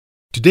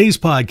Today's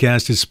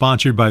podcast is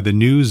sponsored by the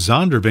new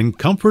Zondervan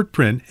Comfort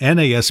Print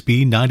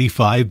NASB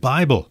 95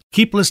 Bible.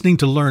 Keep listening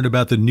to learn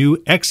about the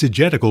new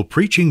exegetical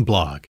preaching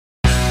blog.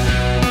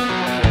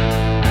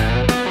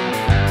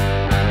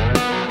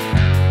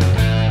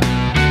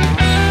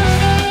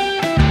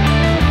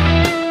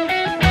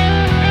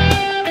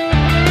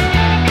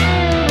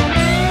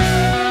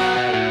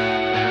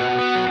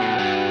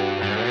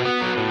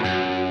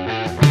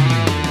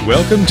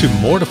 Welcome to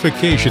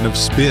Mortification of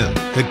Spin,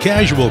 a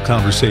casual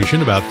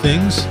conversation about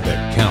things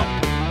that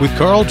count, with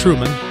Carl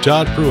Trueman,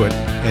 Todd Pruitt,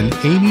 and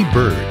Aimee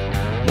Byrd.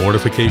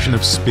 Mortification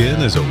of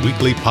Spin is a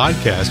weekly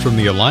podcast from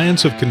the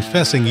Alliance of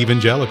Confessing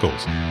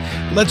Evangelicals.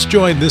 Let's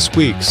join this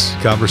week's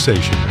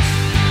conversation.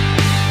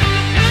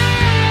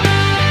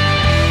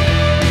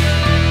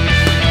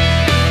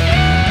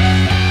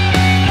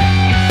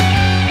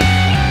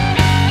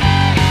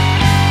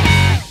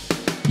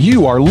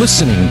 You are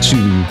listening to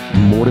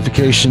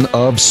Mortification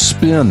of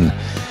Spin,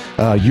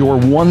 your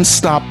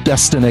one-stop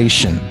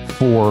destination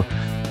for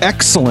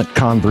excellent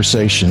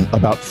conversation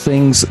about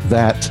things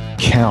that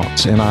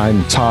count. And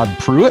I'm Todd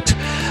Pruitt.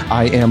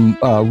 I am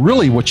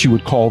really what you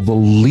would call the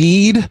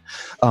lead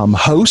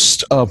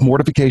host of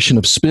Mortification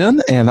of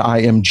Spin, and I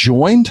am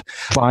joined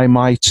by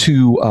my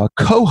two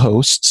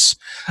co-hosts,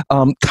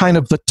 kind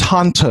of the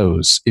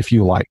Tontos, if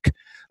you like,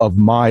 of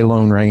my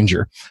Lone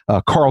Ranger,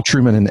 Carl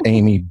Trueman and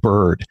Aimee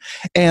Byrd.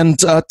 And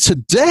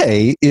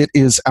today it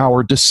is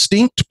our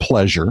distinct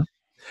pleasure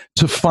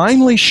to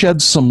finally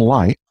shed some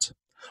light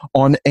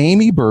on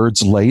Aimee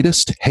Byrd's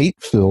latest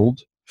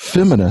hate-filled,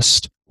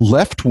 feminist,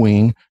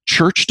 left-wing,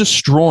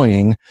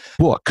 church-destroying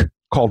book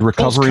called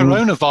Recovering.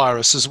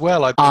 Coronavirus as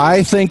well.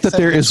 I think that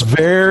there is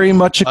very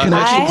much a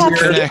connection I have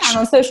here.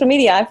 on social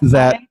media.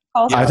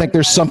 I think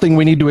there's something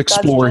we need to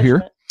explore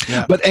here.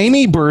 Yeah. But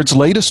Aimee Byrd's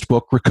latest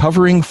book,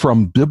 Recovering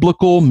from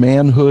Biblical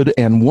Manhood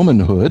and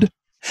Womanhood,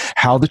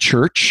 How the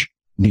Church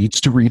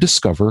Needs to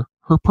Rediscover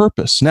Her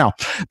Purpose. Now,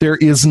 there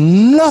is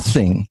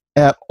nothing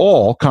at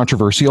all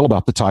controversial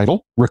about the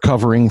title,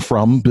 Recovering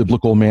from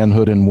Biblical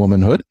Manhood and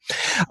Womanhood.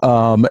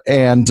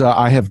 And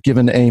I have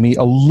given Aimee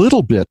a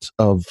little bit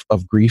of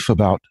grief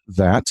about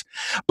that.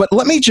 But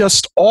let me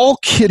just, all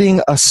kidding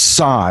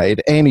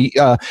aside, Aimee,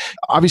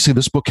 obviously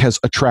this book has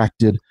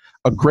attracted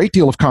a great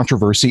deal of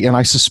controversy, and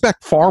I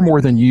suspect far more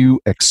than you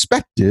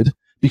expected,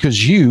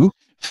 because you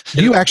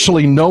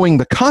actually, knowing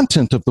the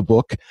content of the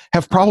book,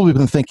 have probably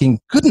been thinking,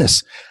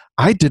 goodness,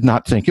 I did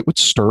not think it would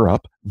stir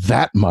up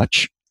that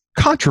much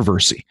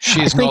controversy.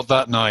 She's not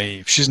that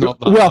naive. She's not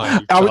that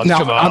naive.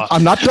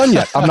 I'm not done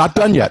yet. I'm not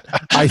done yet.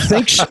 I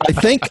think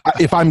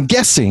if I'm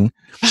guessing,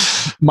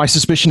 my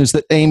suspicion is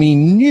that Aimee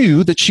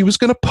knew that she was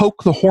going to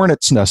poke the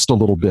hornet's nest a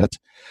little bit.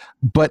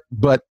 But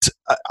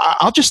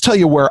I'll just tell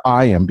you where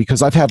I am,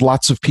 because I've had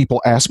lots of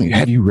people ask me,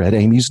 have you read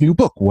Aimee's new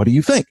book? What do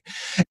you think?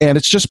 And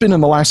it's just been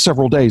in the last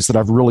several days that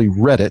I've really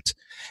read it.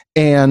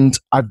 And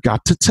I've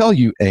got to tell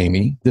you,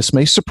 Aimee, this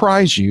may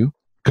surprise you,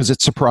 because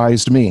it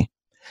surprised me.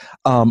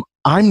 I'm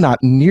not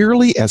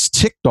nearly as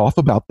ticked off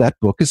about that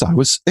book as I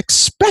was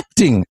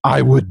expecting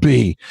I would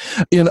be.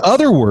 In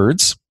other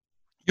words,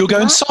 you're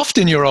going soft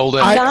in your old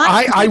age.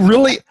 I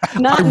really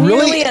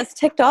nearly as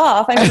ticked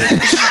off. I mean,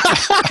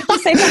 could you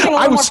say something a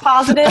little more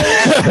positive?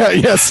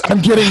 Yes,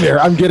 I'm getting there.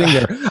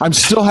 I'm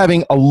still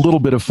having a little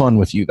bit of fun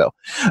with you, though.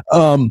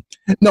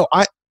 No,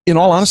 in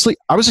all honesty,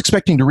 I was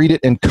expecting to read it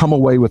and come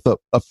away with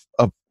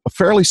a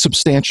fairly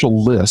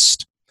substantial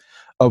list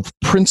of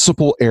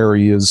principal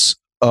areas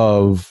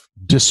of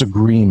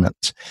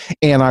disagreement,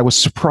 and I was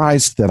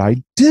surprised that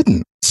I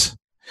didn't.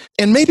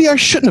 And maybe I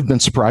shouldn't have been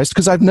surprised,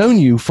 because I've known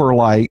you for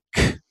like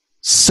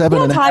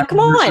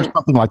 7.5 years or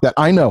something like that.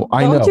 I know.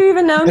 Don't you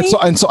even know me?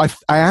 And so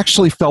I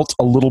actually felt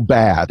a little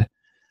bad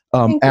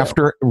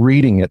after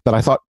reading it, that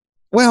I thought,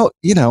 well,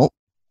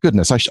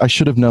 goodness, I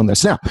should have known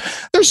this. Now,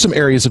 there's some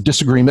areas of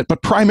disagreement,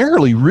 but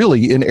primarily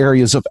really in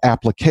areas of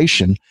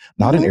application,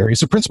 not in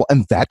areas of principle.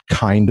 And that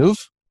kind of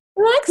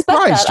I expect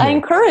that. me. I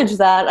encourage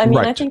that. I mean,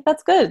 right. I think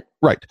that's good.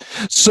 Right.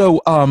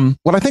 So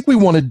what I think we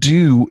want to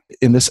do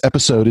in this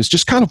episode is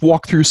just kind of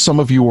walk through some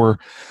of your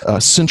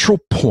central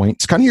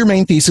points, kind of your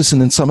main thesis, and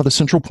then some of the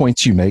central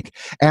points you make.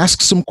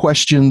 Ask some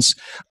questions,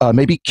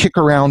 maybe kick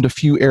around a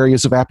few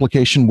areas of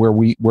application where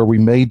we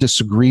may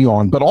disagree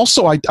on. But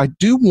also, I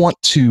do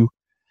want to,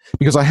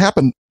 because I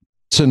happen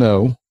to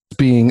know,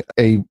 being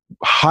a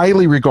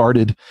highly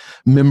regarded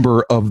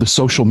member of the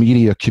social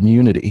media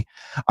community,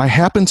 I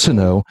happen to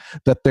know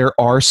that there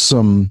are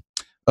some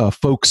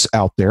folks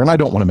out there, and I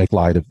don't want to make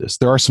light of this,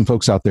 there are some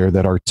folks out there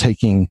that are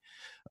taking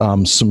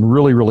some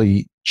really,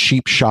 really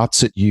cheap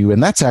shots at you,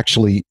 and that's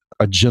actually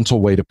a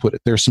gentle way to put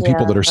it. There's some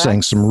people that are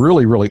saying some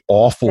really, really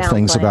awful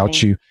things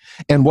about you,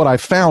 and what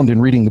I've found in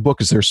reading the book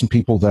is there's some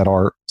people that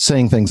are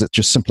saying things that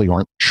just simply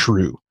aren't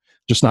true.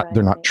 Just not,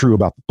 they're not true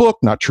about the book,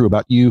 not true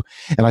about you.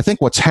 And I think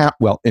what's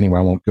well, anyway,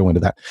 I won't go into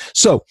that.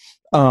 So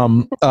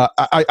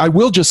I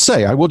will just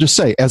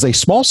say, as a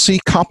small c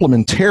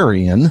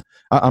complementarian,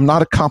 I'm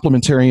not a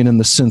complementarian in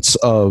the sense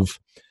of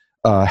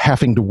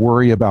having to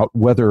worry about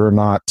whether or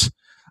not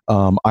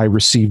I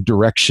received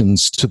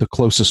directions to the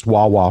closest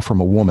Wawa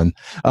from a woman.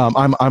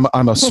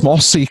 I'm a small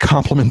C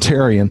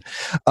complementarian,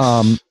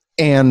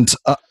 and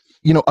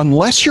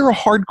unless you're a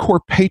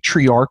hardcore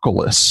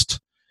patriarchalist,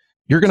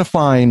 you're going to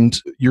find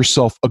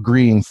yourself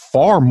agreeing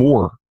far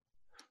more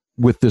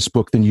with this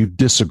book than you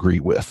disagree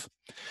with.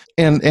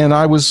 And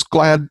I was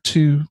glad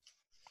to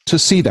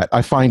see that.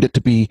 I find it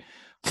to be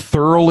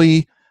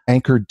thoroughly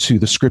anchored to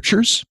the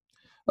scriptures.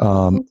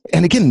 And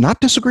again, not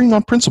disagreeing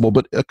on principle,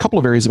 but a couple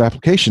of areas of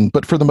application.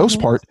 But for the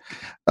most part,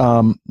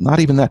 not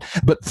even that,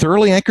 but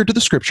thoroughly anchored to the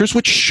scriptures,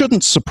 which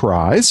shouldn't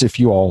surprise if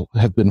you all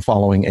have been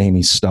following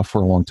Aimee's stuff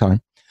for a long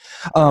time.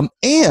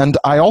 And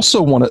I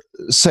also want to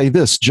say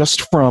this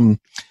just from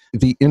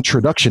the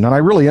introduction, and I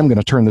really am going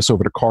to turn this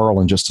over to Carl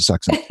in just a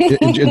second.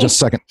 In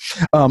just a second,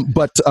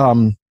 but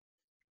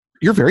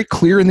you're very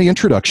clear in the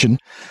introduction.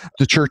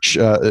 The church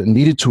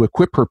needed to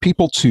equip her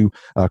people to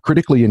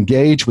critically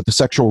engage with the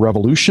sexual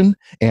revolution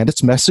and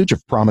its message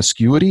of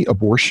promiscuity,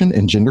 abortion,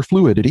 and gender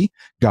fluidity.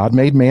 God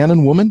made man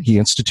and woman. He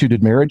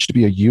instituted marriage to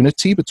be a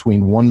unity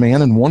between one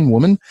man and one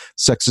woman.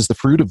 Sex is the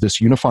fruit of this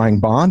unifying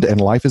bond,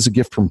 and life is a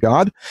gift from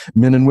God.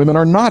 Men and women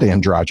are not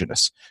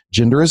androgynous.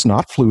 Gender is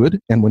not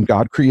fluid, and when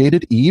God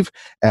created Eve,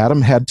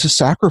 Adam had to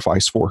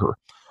sacrifice for her.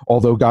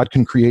 Although God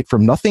can create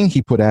from nothing,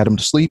 he put Adam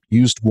to sleep,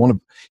 used one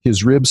of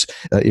his ribs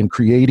in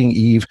creating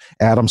Eve.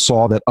 Adam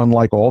saw that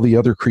unlike all the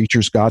other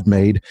creatures God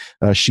made,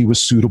 she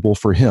was suitable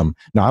for him.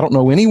 Now, I don't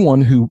know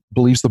anyone who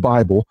believes the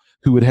Bible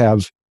who would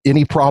have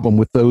any problem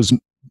with those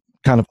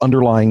kind of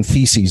underlying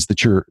theses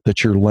that you're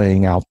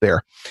laying out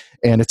there.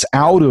 And it's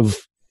out of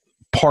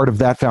part of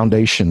that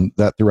foundation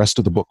that the rest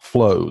of the book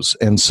flows.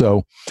 And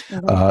so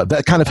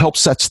that kind of helps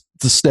set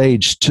the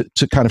stage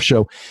to kind of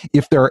show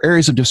if there are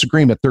areas of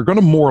disagreement, they're going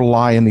to more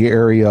lie in the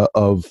area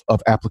of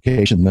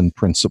application than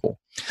principle.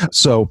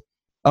 So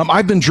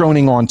I've been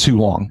droning on too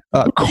long.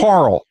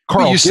 Carl,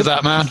 we're used to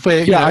that, man.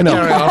 I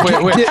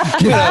know. We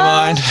don't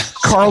mind.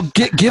 Carl,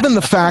 given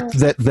the fact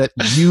that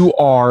you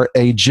are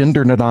a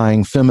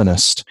gender-denying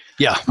feminist,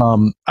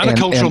 and a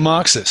cultural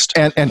Marxist,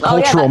 and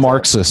cultural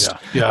Marxist,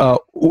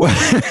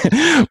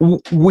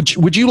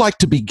 would you like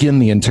to begin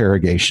the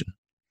interrogation?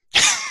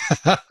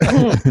 I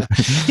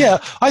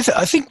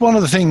think one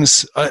of the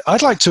things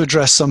I'd like to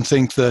address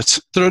something that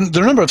there are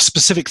a number of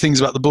specific things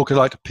about the book I'd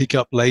like to pick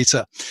up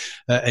later,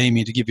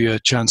 Aimee, to give you a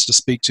chance to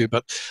speak to.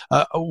 But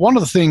one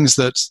of the things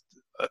that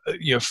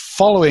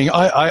following,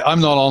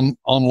 I'm not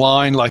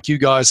online like you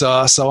guys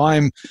are, so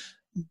I'm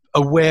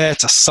aware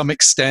to some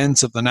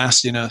extent of the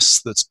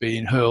nastiness that's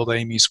being hurled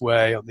Aimee's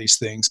way on these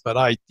things. But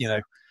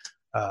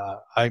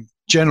I'm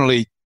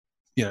generally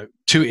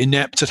too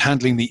inept at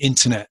handling the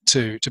internet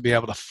to be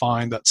able to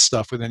find that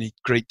stuff with any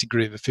great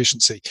degree of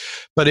efficiency.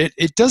 But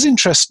it does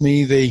interest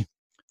me, the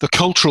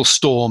cultural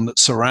storm that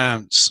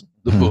surrounds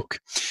the book.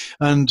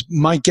 And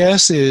my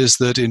guess is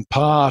that in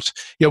part,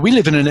 we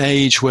live in an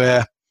age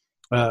where,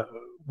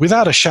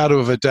 without a shadow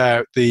of a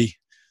doubt, the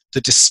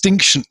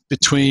distinction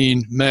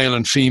between male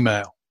and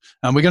female,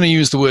 and we're going to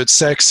use the word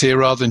sex here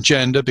rather than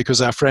gender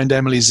because our friend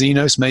Emily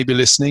Zenos may be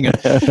listening.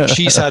 And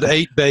she's had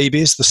 8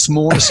 babies, the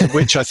smallest of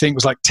which I think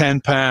was like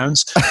 10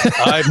 pounds.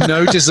 I have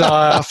no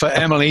desire for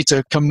Emily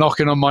to come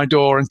knocking on my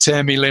door and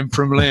tear me limb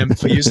from limb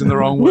for using the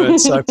wrong word.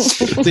 So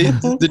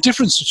the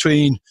difference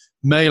between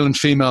male and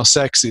female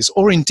sexes,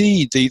 or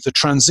indeed the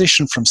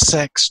transition from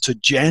sex to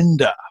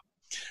gender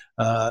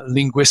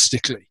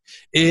linguistically,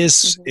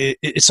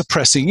 it's a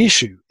pressing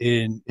issue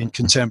in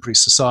contemporary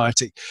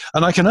society.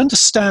 And I can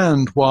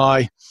understand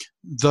why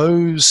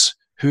those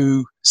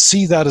who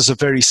see that as a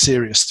very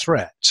serious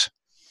threat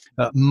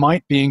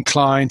might be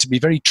inclined to be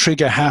very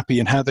trigger happy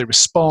in how they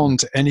respond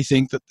to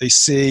anything that they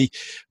see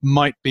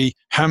might be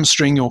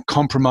hamstringing or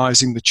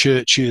compromising the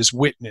church's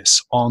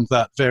witness on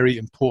that very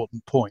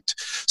important point.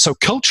 So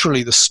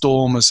culturally, the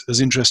storm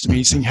has interested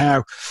me, seeing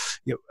how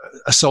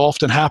so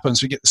often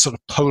happens, we get this sort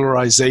of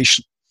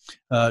polarization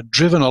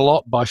driven a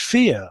lot by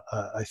fear,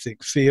 I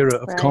think, fear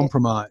of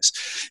compromise.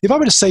 If I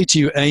were to say to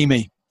you,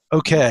 Aimee,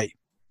 okay,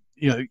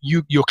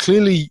 you're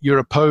clearly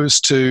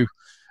opposed to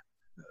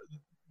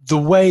the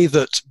way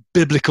that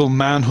biblical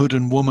manhood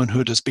and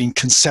womanhood has been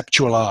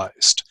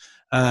conceptualized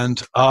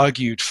and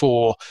argued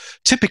for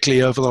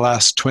typically over the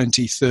last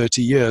 20,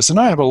 30 years. And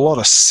I have a lot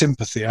of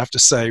sympathy, I have to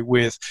say,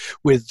 with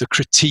the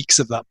critiques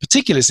of that,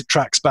 particularly as it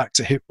tracks back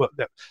to,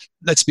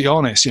 let's be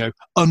honest,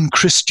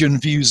 unchristian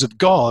views of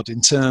God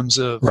in terms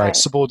of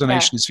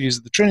subordinationist views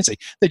of the Trinity.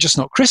 They're just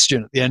not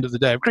Christian at the end of the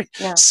day. I have great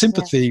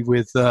sympathy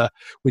with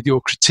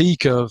your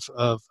critique of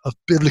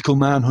biblical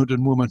manhood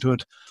and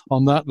womanhood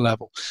on that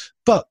level.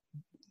 But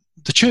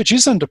the church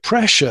is under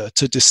pressure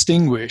to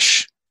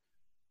distinguish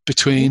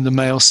between the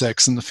male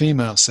sex and the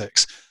female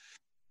sex.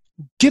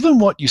 Given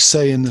what you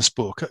say in this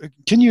book,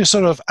 can you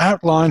sort of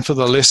outline for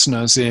the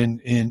listeners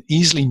in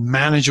easily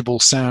manageable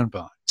sound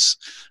bites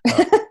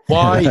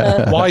why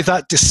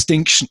that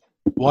distinction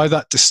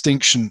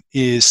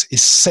is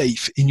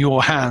safe in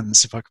your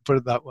hands, if I could put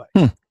it that way?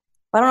 I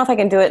don't know if I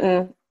can do it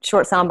in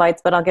short sound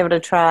bites, but I'll give it a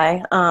try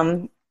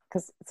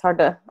because it's hard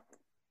to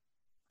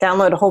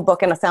download a whole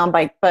book in a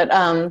soundbite, but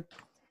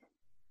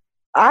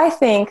I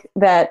think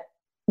that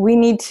we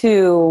need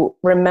to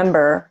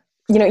remember,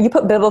 you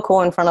put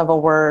biblical in front of a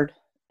word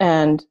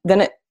and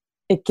then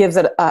it gives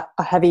it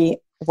a heavy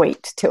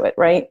weight to it,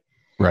 right?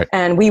 Right.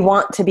 And we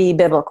want to be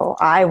biblical.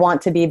 I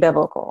want to be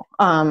biblical.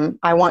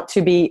 I want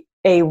to be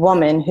a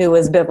woman who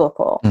is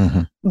biblical.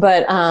 Mm-hmm.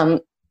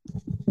 But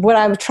what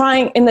I'm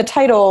trying in the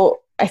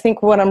title, I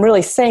think what I'm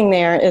really saying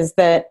there is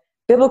that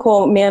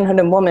biblical manhood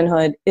and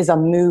womanhood is a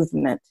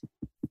movement.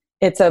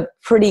 It's a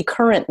pretty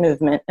current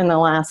movement in the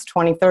last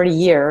 20, 30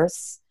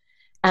 years.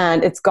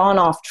 And it's gone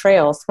off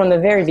trails from the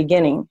very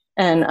beginning.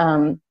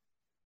 And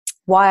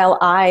while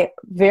I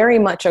very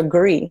much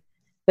agree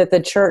that the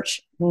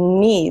church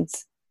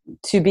needs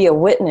to be a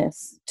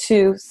witness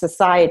to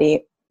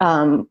society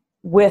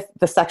with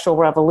the sexual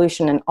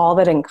revolution and all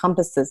that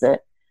encompasses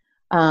it,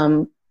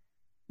 I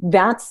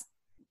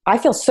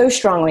feel so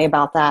strongly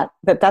about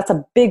that's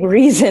a big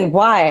reason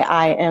why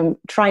I am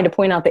trying to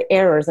point out the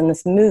errors in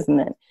this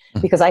movement,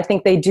 because I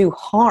think they do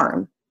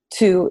harm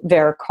to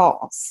their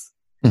cause.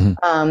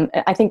 Mm-hmm.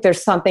 I think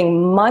there's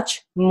something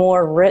much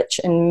more rich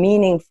and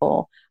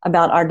meaningful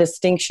about our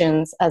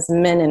distinctions as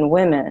men and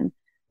women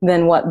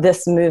than what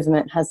this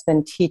movement has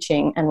been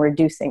teaching and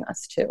reducing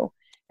us to.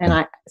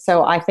 And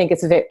so I think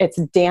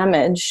it's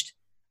damaged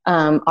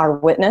our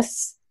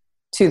witness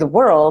to the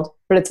world,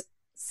 but it's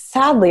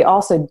sadly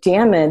also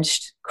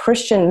damaged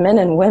Christian men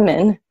and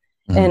women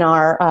in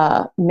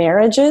our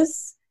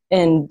marriages,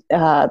 in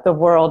the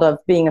world of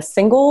being a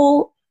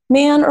single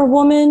man or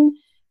woman,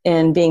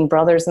 and being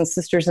brothers and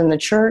sisters in the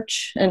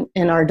church, and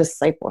in our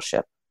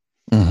discipleship.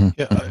 Mm-hmm.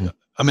 Yeah,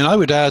 I mean, I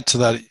would add to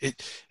that,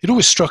 it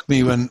always struck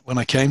me when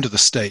I came to the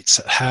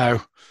States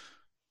how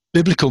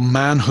biblical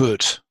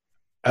manhood,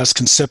 as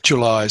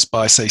conceptualized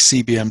by, say,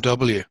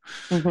 CBMW,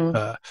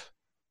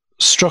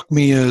 struck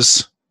me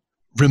as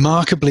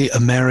remarkably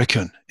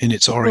American in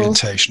its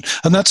orientation.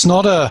 And that's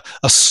not a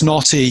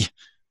snotty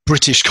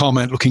British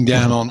comment looking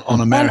down on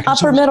America. And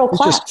upper middle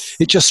class.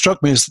 It just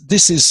struck me as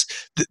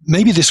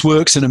maybe this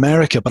works in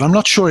America, but I'm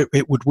not sure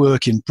it would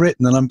work in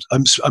Britain, and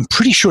I'm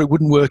pretty sure it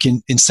wouldn't work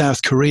in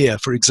South Korea,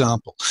 for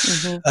example.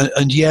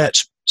 And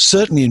yet,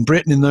 certainly in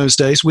Britain in those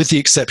days, with the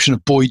exception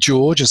of Boy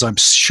George, as I'm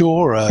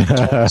sure,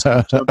 there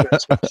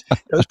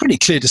was pretty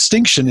clear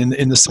distinction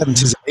in the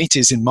 70s and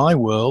 80s in my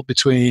world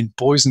between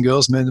boys and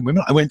girls, men and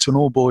women. I went to an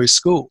all-boys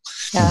school.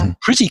 Yeah.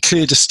 Pretty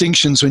clear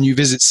distinctions when you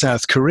visit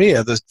South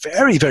Korea. There's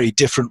very, very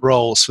different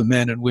roles for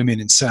men and women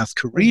in South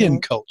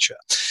Korean culture.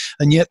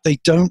 And yet they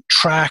don't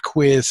track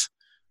with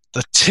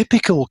the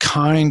typical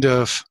kind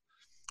of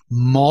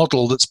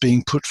model that's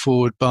being put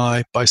forward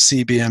by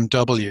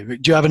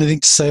CBMW. Do you have anything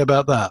to say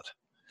about that?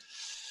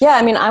 Yeah,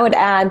 I mean, I would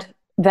add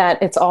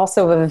that it's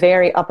also a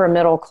very upper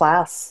middle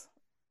class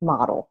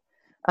model.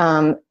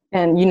 And,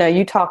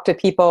 you talk to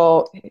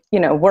people,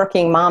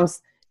 working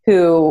moms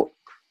who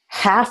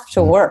have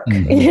to work,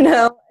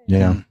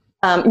 Yeah.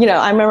 I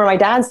remember my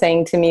dad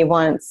saying to me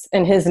once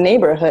in his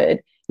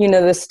neighborhood,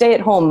 the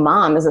stay-at-home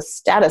mom is a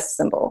status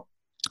symbol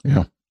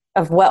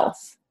of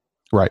wealth.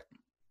 Right.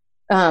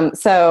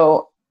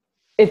 So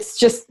it's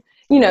just,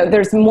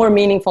 there's more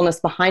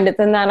meaningfulness behind it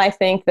than that. I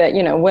think that,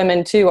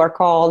 women too are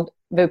called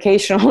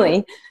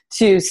vocationally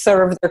to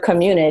serve their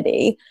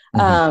community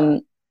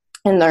and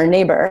their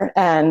neighbor.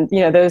 And,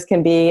 those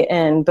can be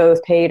in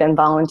both paid and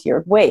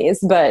volunteered ways.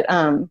 But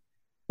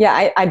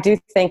I do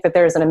think that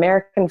there's an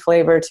American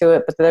flavor to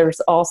it, but there's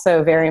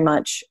also very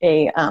much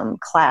a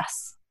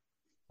class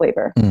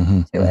flavor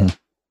to it.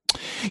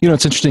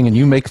 It's interesting, and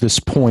you make this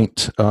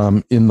point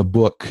in the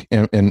book,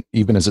 and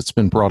even as it's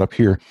been brought up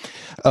here,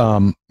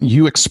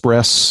 you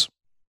express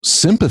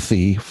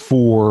sympathy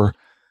for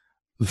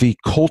the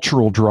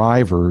cultural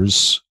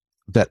drivers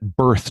that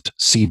birthed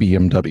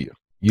CBMW.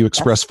 You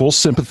express full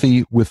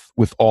sympathy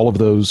with all of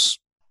those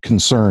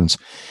concerns.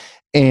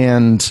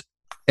 And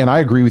I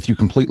agree with you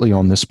completely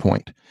on this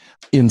point.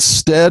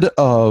 Instead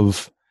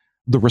of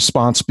the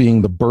response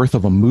being the birth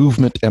of a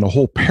movement and a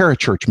whole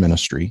parachurch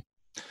ministry,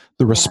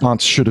 the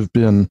response should have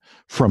been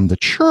from the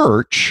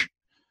church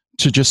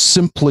to just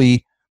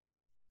simply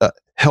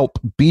help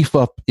beef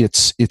up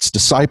its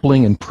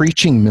discipling and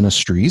preaching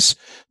ministries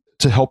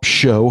to help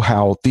show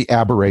how the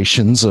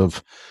aberrations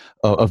of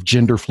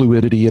gender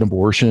fluidity and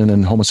abortion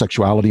and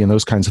homosexuality and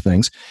those kinds of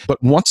things.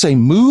 But once a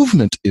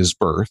movement is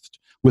birthed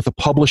with a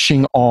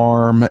publishing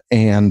arm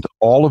and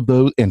all of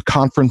those, and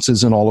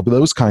conferences and all of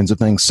those kinds of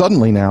things,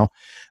 suddenly now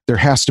there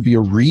has to be a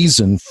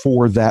reason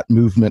for that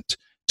movement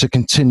to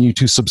continue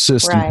to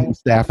subsist and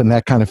staff and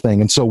that kind of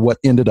thing. And so what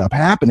ended up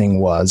happening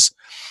was,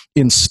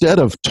 instead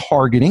of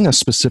targeting a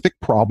specific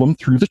problem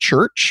through the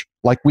church,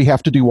 like we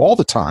have to do all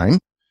the time,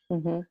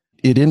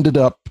 it ended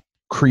up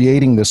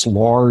creating this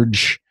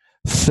large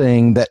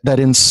thing that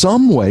in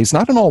some ways,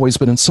 not in all ways,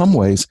 but in some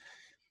ways,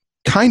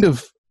 kind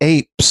of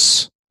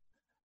apes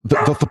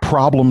the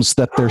problems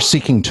that they're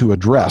seeking to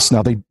address.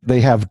 Now,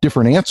 they have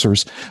different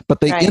answers, but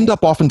they end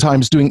up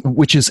oftentimes doing,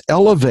 which is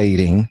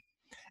elevating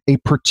a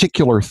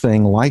particular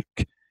thing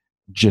like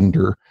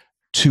gender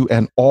to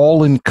an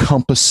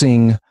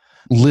all-encompassing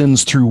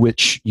lens through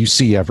which you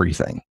see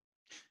everything.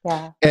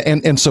 Yeah.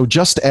 And so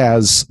just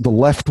as the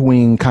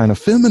left-wing kind of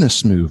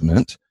feminist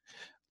movement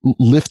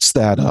lifts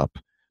that up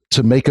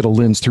to make it a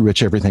lens through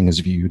which everything is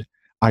viewed,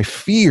 I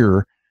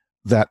fear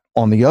that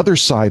on the other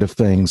side of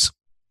things,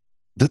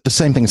 the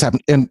same thing has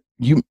happened. And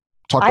you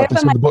talk about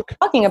this in the book.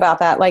 Talking about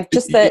that, like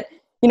just that,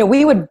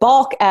 we would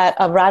balk at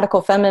a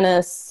radical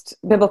feminist,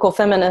 biblical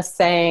feminist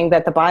saying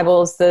that the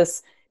Bible is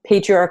this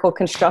patriarchal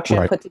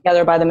construction put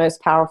together by the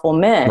most powerful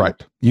men. Right.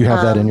 You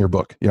have that in your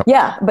book. Yep.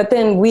 Yeah. But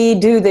then we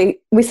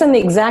send the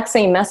exact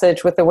same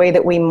message with the way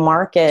that we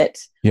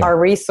market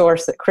our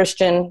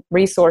Christian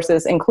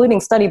resources, including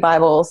study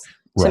Bibles,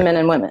 to men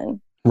and women.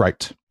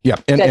 Right. Yeah.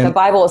 And the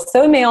Bible is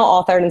so male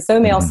authored and so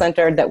male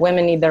centered that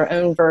women need their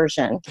own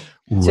version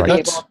to be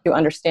able to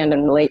understand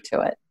and relate to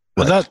it.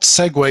 Well, that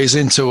segues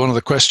into one of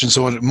the questions,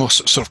 or a more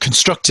sort of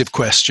constructive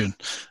question.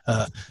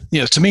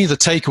 To me, the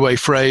takeaway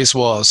phrase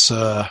was,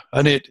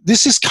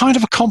 this is kind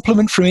of a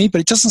compliment for me,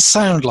 but it doesn't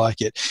sound like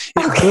it.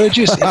 It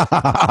verges.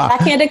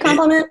 Backhanded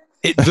compliment?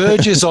 It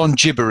verges on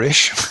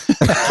gibberish.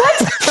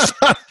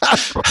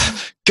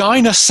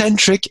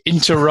 Gynocentric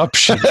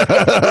interruption.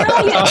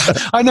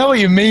 I know what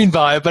you mean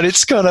by it, but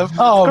it's kind of,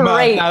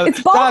 great. Man.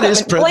 It's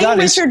Balcom. Blame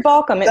Richard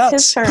Balcom. It's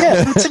his term.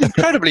 Yeah, it's an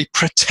incredibly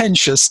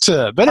pretentious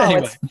term. But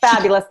anyway. It's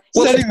fabulous.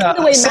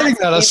 Setting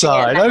that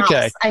aside,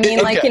 okay. I mean,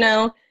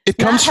 it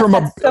comes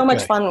from so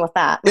much fun with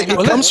that. It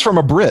comes from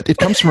a Brit. It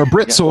comes from a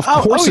Brit, so of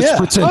course it's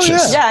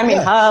pretentious. Yeah, I mean,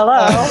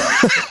 hello.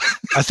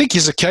 I think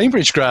he's a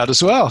Cambridge grad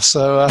as well.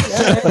 So,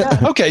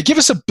 okay, give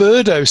us a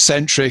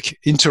birdocentric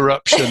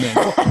interruption.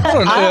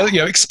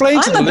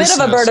 Explain to the listeners.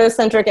 I'm a bit of a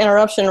birdocentric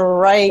interruption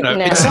right now.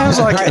 It sounds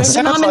like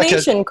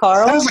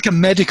Carl. Sounds like a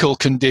medical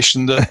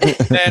condition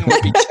that men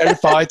would be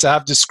terrified to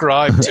have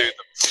described to them.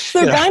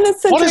 So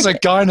what is a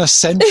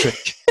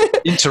gynocentric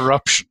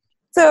interruption?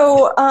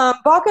 So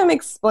Balcom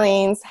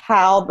explains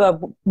how the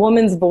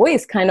woman's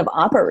voice kind of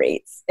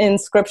operates in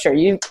Scripture.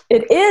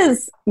 It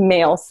is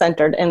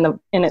male-centered in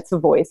its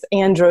voice,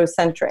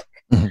 androcentric,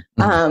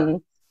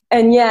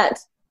 and yet,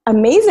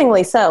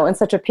 amazingly so, in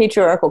such a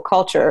patriarchal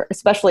culture,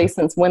 especially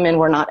since women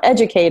were not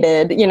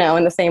educated,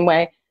 in the same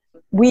way,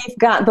 we've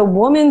got the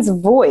woman's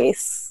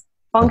voice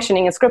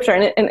functioning in Scripture,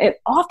 and it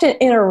often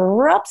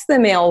interrupts the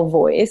male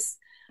voice.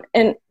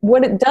 And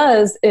what it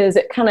does is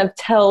it kind of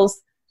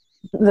tells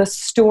the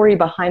story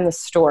behind the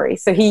story.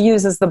 So he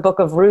uses the book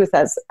of Ruth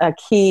as a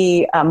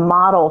key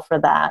model for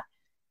that,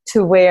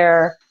 to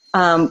where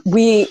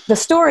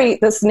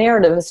this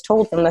narrative is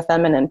told from the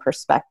feminine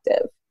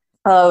perspective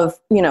of,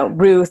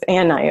 Ruth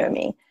and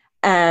Naomi.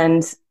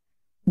 And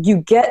you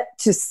get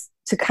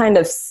to kind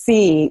of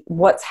see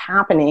what's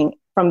happening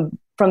from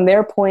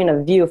their point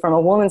of view, from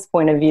a woman's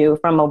point of view,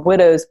 from a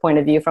widow's point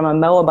of view, from a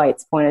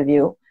Moabite's point of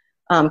view,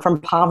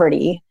 from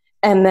poverty.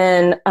 And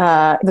then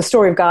the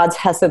story of God's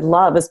Hesed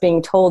love is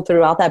being told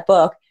throughout that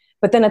book.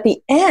 But then at the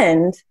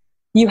end,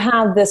 you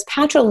have this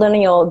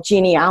patrilineal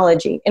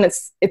genealogy. And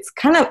it's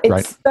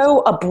so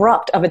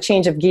abrupt of a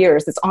change of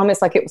gears. It's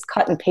almost like it was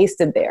cut and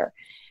pasted there.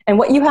 And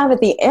what you have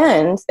at the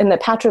end in the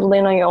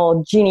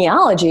patrilineal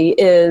genealogy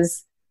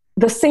is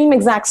the same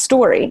exact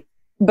story,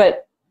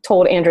 but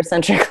told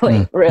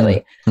androcentrically,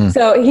 really.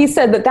 So he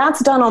said that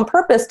that's done on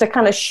purpose to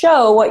kind of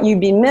show what you'd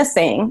be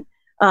missing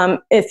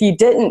if you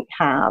didn't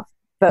have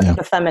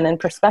the feminine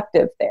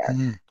perspective there.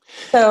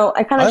 So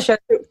I kind of showed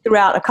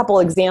throughout a couple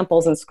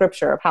examples in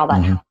Scripture of how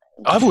that happens.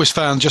 I've always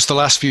found just the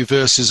last few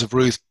verses of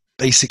Ruth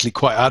basically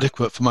quite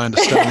adequate for my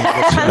understanding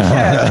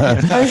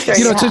of what's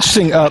it's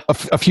interesting.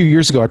 A few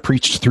years ago, I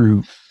preached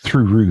through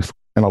Ruth,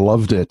 and I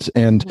loved it.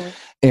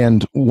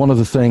 And one of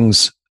the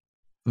things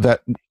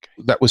that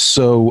was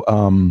so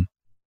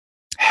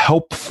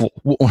helpful,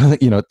 one of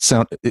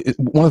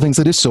the things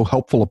that is so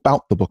helpful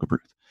about the book of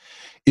Ruth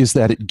is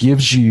that it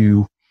gives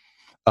you,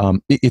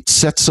 it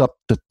sets up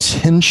the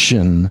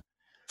tension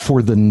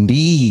for the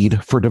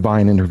need for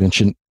divine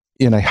intervention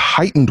in a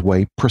heightened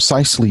way,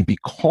 precisely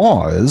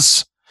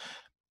because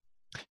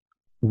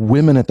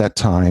women at that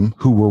time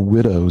who were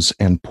widows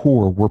and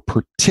poor were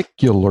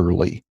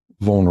particularly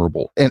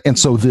vulnerable. And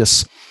so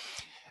this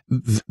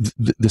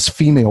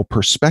female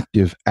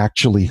perspective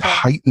actually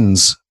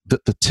heightens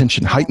the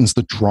tension, heightens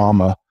the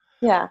drama,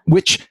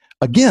 which,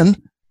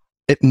 again,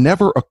 it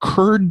never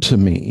occurred to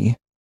me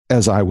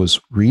as I was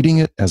reading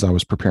it, as I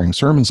was preparing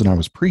sermons and I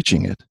was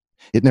preaching it,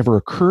 it never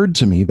occurred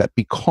to me that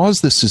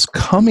because this is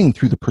coming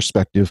through the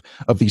perspective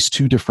of these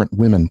two different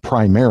women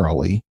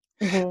primarily,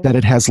 that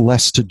it has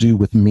less to do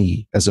with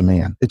me as a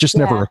man. It just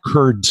never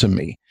occurred to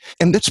me.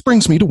 And this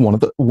brings me to one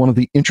of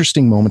the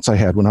interesting moments I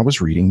had when I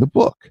was reading the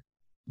book,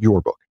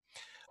 your book,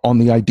 on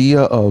the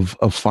idea of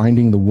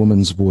finding the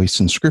woman's voice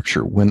in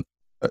Scripture.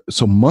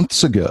 So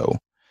months ago,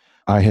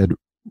 I had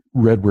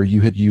read where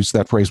you had used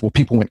that phrase, well,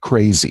 people went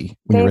crazy.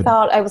 They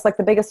thought I was like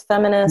the biggest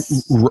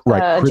feminist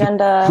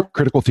agenda.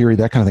 Critical theory,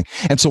 that kind of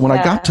thing. And so when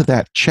I got to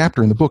that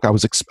chapter in the book, I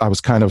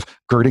was kind of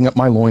girding up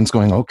my loins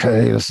going,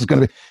 okay, this is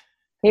going to be...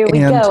 Here we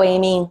go,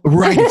 Amy.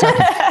 Right,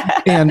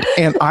 exactly.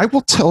 and I will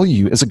tell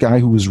you, as a guy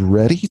who was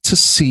ready to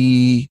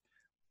see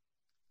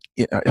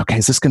okay,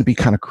 is this going to be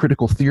kind of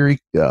critical theory?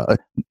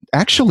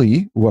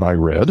 Actually, what I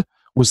read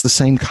was the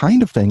same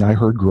kind of thing I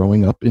heard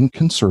growing up in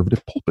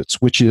conservative pulpits,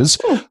 which is,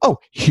 oh,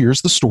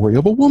 here's the story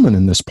of a woman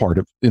in this point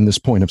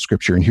of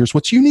scripture, and here's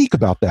what's unique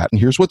about that, and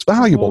here's what's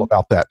valuable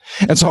about that.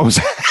 And so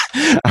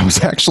I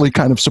was actually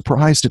kind of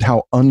surprised at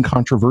how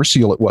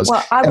uncontroversial it was.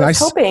 Well, I was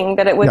hoping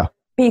that it would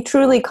be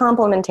truly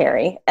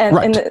complementary, and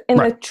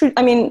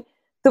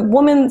the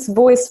woman's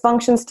voice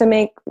functions to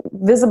make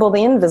visible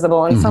the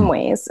invisible in some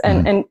ways,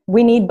 and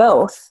we need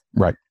both.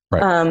 Right.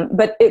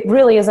 But it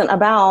really isn't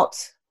about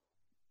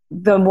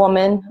the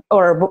woman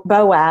or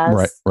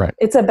Boaz. Right.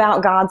 It's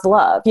about God's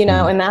love,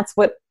 and that's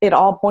what it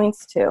all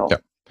points to. Yeah.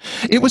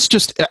 It was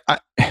just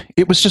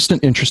an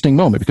interesting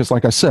moment because,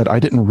 like I said, I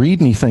didn't read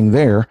anything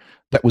there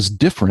that was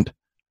different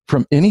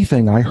from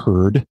anything I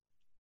heard,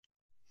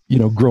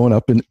 growing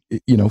up in,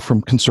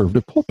 from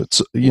conservative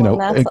pulpits.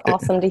 That's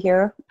awesome to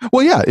hear.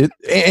 Well, yeah,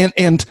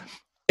 and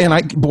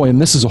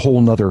this is a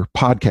whole nother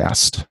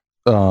podcast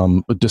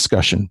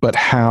discussion, but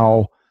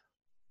how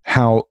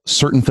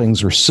certain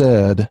things are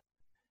said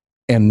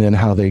and then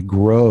how they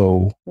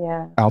grow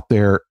out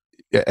there.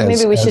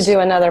 Maybe we should do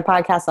another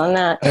podcast on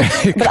that.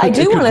 But I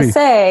do want to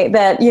say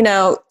that,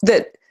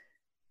 that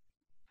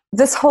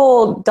this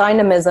whole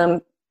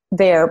dynamism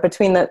there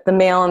between the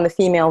male and the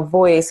female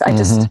voice, I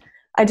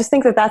just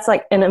think that that's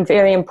like a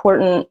very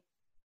important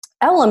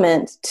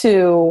element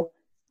to,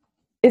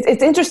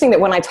 it's interesting that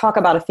when I talk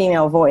about a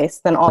female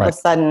voice, then all of a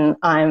sudden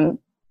I'm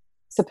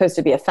supposed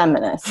to be a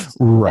feminist.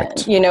 Right.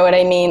 Then, you know what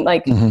I mean?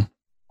 Like, when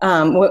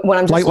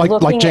I'm just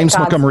like James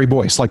Montgomery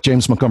Boyce, like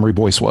James Montgomery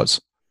Boyce was.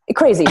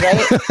 Crazy,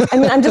 right? I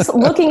mean, I'm just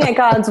looking at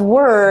God's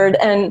word,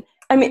 and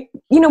I mean,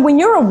 when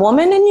you're a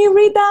woman and you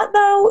read that,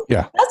 though,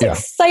 that's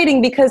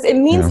exciting because it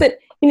means that,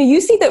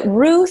 you see that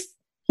Ruth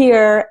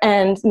here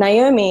and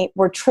Naomi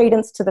were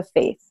tradents to the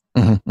faith.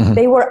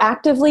 They were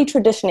actively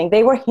traditioning.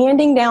 They were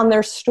handing down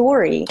their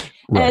story.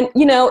 Right.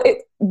 And,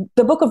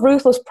 the book of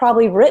Ruth was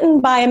probably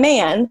written by a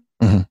man,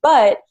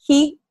 but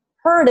he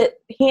heard it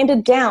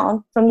handed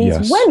down from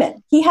these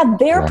women. He had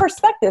their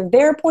perspective,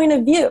 their point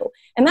of view.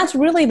 And that's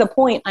really the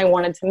point I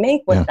wanted to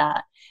make with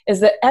that, is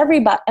that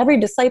every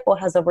disciple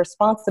has a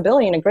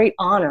responsibility and a great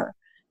honor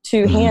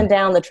to hand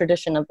down the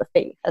tradition of the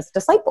faith as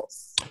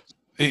disciples.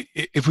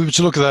 If we were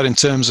to look at that in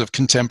terms of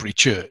contemporary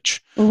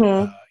church,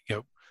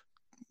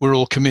 we're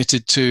all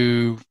committed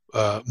to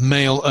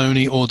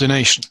male-only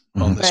ordination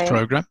on this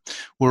program.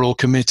 We're all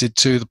committed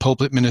to the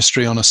pulpit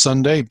ministry on a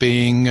Sunday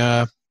being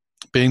the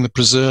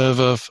preserve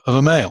of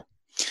a male.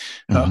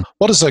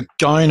 What is a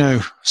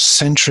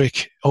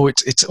gynocentric? Oh,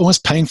 it's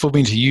almost painful for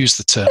me to use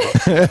the term.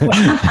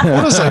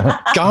 What is a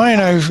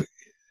gyno?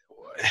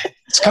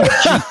 It's kind of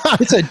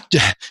it's a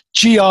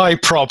GI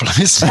problem.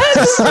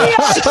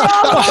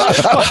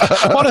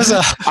 What is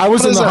a? I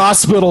was in the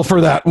hospital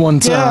for that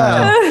one time.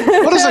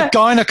 Yeah. What does a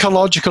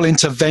gynecological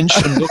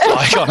intervention look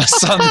like on a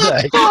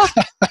Sunday? What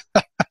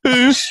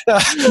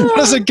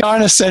does a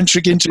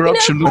gynocentric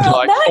interruption look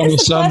like on a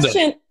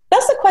Sunday?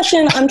 That's the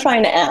question I'm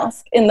trying to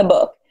ask in the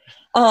book.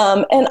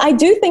 And I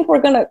do think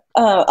we're going to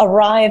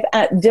arrive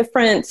at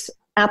different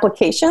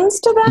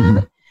applications to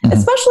that,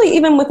 especially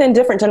even within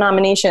different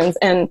denominations.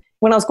 And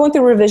when I was going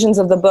through revisions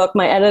of the book,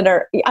 my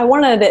editor, I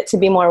wanted it to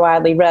be more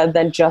widely read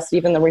than just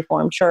even the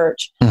Reformed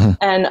Church.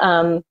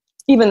 And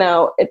even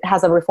though it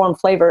has a Reformed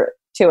flavor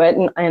to it,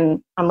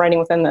 and I'm writing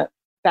within the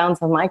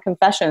bounds of my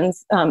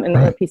confessions in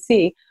the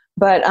OPC,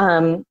 but,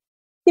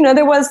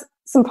 there was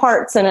some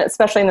parts in it,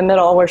 especially in the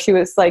middle, where she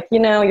was like,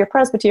 your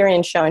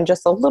Presbyterian's showing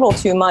just a little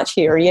too much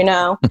here,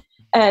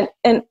 and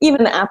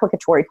even the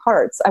applicatory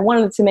parts, I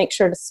wanted to make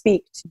sure to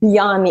speak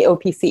beyond the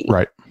OPC.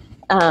 Right.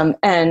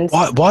 And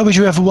why would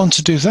you ever want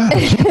to do that?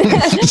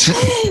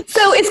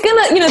 So it's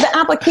the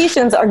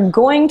applications are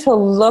going to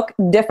look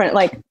different.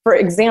 Like, for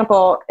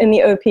example, in the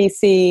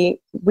OPC,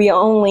 we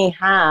only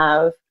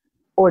have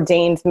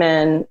ordained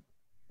men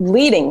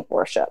leading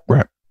worship.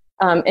 Right.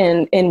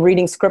 In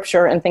reading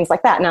scripture and things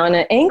like that. Now, in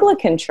an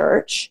Anglican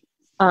church,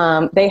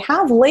 they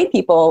have lay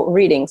people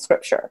reading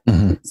scripture.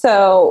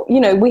 So,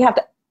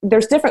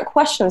 there's different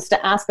questions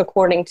to ask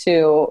according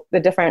to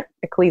the different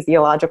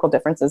ecclesiological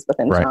differences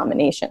within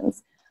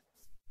denominations.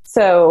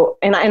 So,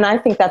 and I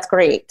think that's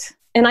great.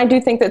 And I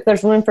do think that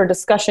there's room for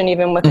discussion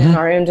even within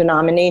our own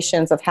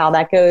denominations of how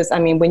that goes. I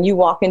mean, when you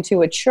walk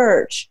into a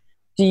church,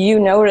 do you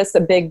notice a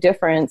big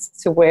difference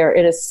to where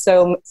it is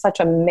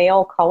such a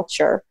male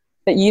culture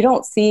that you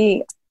don't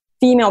see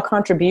female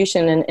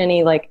contribution in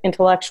any like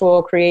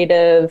intellectual,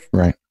 creative,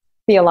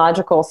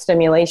 theological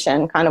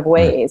stimulation kind of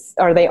ways?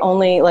 Are they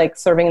only like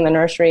serving in the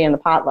nursery and the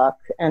potluck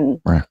and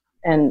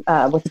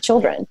with the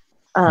children?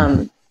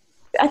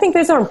 I think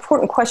those are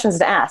important questions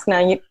to ask.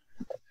 Now,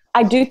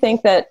 I do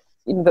think that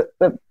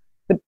the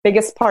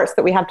biggest parts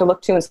that we have to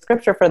look to in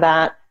Scripture for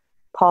that,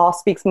 Paul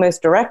speaks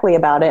most directly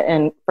about it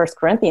in 1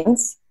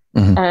 Corinthians.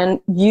 And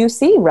you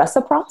see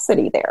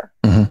reciprocity there.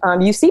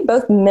 You see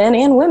both men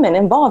and women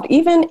involved,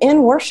 even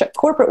in worship,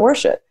 corporate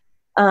worship.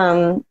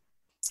 And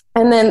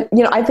then,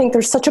 I think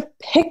there's such a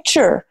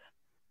picture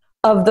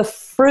of the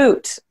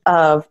fruit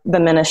of the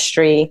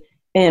ministry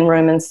in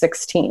Romans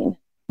 16.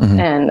 Mm-hmm.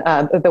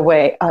 And the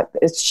way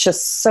it's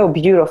just so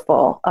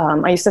beautiful.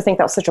 I used to think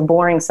that was such a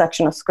boring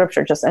section of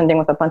scripture, just ending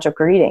with a bunch of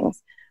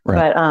greetings.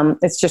 Right. But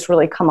it's just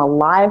really come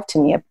alive to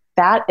me.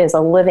 That is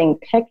a living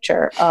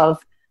picture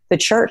of the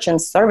church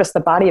and service, the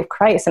body of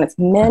Christ, and it's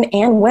men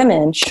and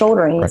women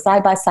shouldering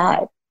side by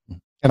side.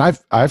 And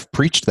I've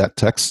preached that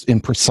text in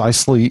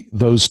precisely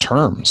those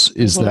terms,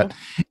 is that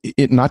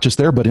it not just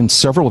there, but in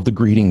several of the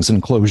greetings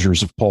and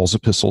closures of Paul's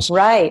epistles.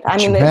 Right. I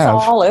mean, it's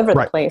all over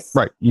the place.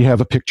 Right. You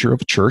have a picture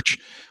of a church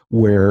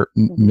where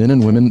men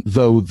and women,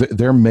 though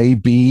there may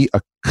be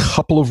a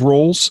couple of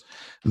roles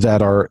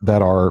that are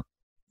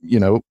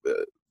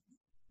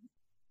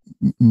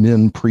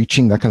men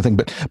preaching, that kind of thing,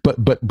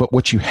 but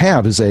what you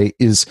have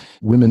is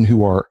women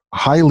who are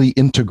highly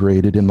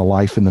integrated in the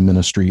life and the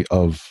ministry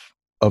of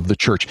the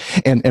church.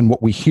 And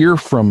what we hear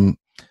from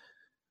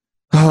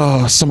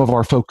some of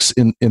our folks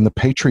in the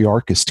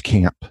patriarchist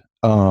camp,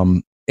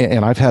 and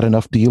I've had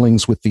enough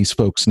dealings with these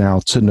folks now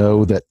to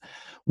know that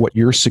what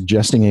you're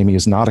suggesting, Aimee,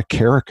 is not a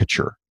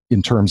caricature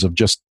in terms of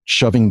just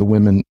shoving the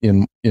women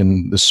in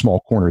the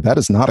small corner. That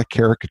is not a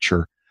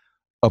caricature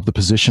of the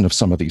position of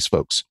some of these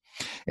folks.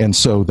 And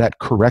so that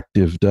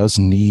corrective does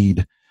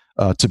need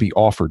to be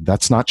offered.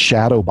 That's not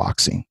shadow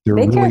boxing. They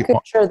really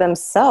caricature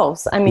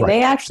themselves. I mean,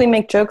 they actually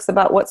make jokes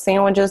about what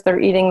sandwiches they're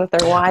eating that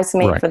their wives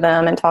make for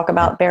them, and talk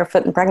about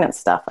barefoot and pregnant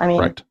stuff. I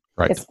mean,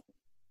 it's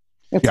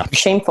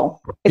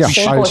shameful. It's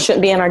shameful. It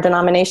shouldn't be in our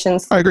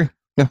denominations. I agree.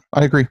 Yeah,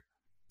 I agree.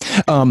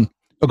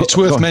 It's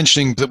worth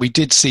mentioning that we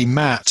did see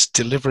Matt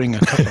delivering a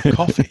cup of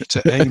coffee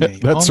to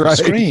Aimee on the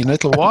screen a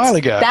little while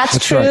ago.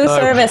 That's true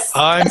service.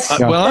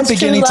 I'm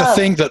beginning to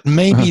think that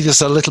maybe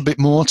there's a little bit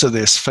more to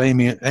this.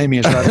 Aimee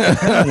is rather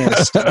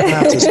feminist.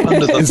 Matt is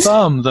under the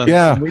thumb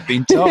than we've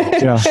been told.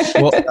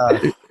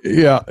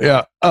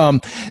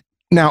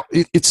 Now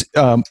it's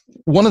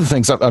one of the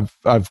things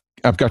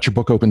I've got your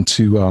book open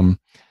to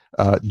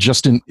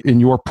just in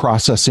your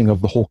processing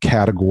of the whole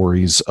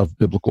categories of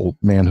biblical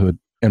manhood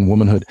and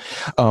womanhood.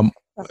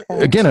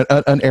 Again,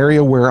 an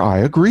area where I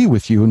agree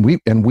with you,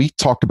 and we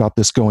talked about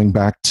this going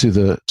back to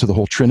the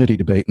whole Trinity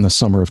debate in the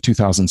summer of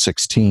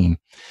 2016.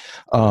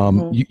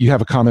 You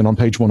have a comment on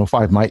page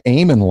 105. My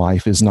aim in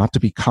life is not to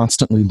be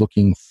constantly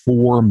looking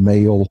for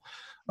male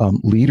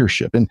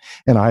leadership, and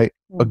I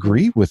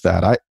agree with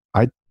that.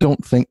 I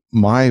don't think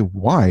my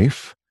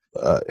wife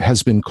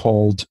has been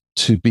called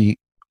to be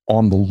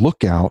on the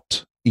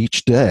lookout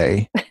each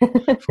day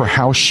for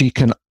how she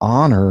can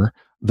honor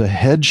the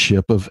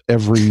headship of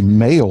every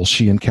male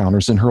she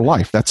encounters in her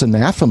life. That's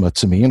anathema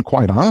to me, and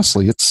quite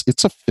honestly,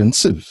 it's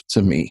offensive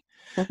to me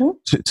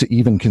to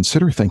even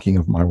consider thinking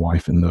of my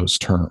wife in those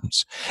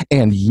terms.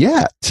 And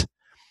yet,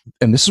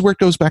 and this is where it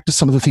goes back to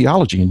some of the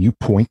theology, and you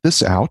point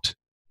this out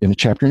in a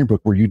chapter in your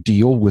book where you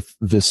deal with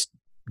this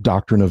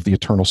doctrine of the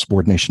eternal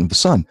subordination of the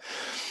Son.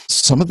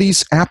 Some of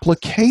these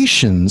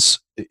applications,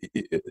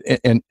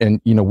 and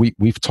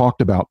we've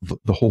talked about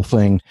the whole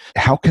thing.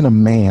 How can a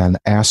man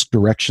ask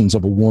directions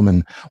of a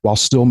woman while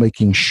still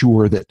making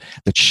sure that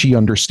she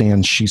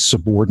understands she's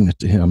subordinate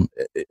to him?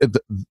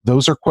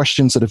 Those are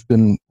questions that have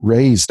been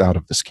raised out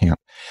of this camp.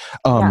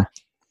 In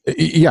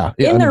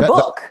their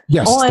book.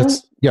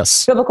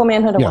 Yes. Biblical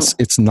Manhood and Womanhood.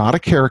 It's not a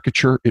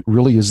caricature. It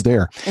really is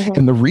there.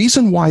 And the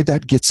reason why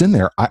that gets in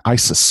there, I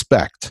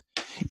suspect,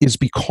 is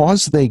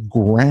because they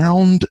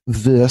ground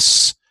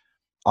this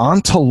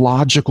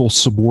ontological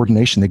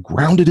subordination. They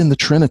ground it in the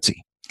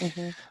Trinity.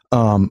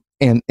 And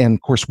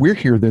of course, we're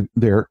here,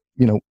 they're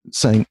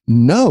saying,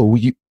 no,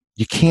 you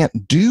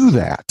can't do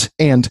that.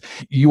 And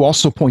you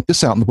also point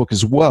this out in the book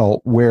as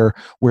well, where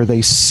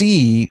they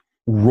see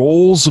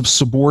roles of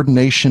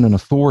subordination and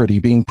authority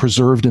being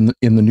preserved in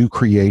the new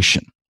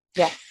creation.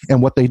 Yes.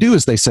 And what they do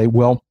is they say,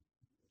 well,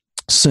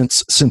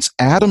 since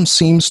Adam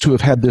seems to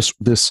have had this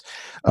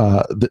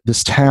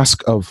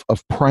task of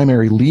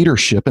primary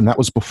leadership, and that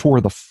was before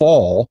the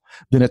fall,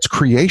 then it's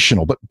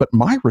creational. But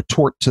my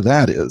retort to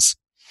that is,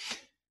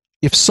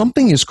 if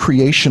something is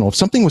creational, if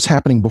something was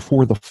happening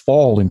before the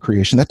fall in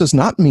creation, that does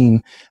not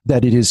mean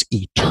that it is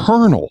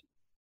eternal.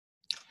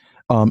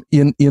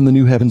 In the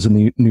new heavens and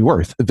the new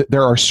earth,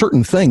 there are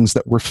certain things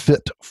that were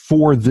fit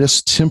for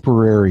this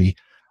temporary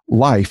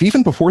life,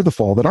 even before the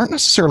fall, that aren't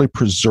necessarily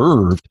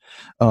preserved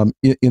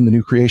in the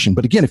new creation.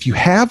 But again, if you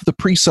have the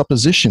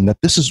presupposition that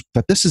this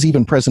is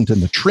even present in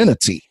the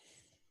Trinity,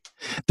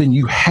 then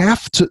you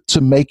have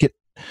to make it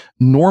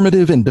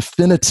normative and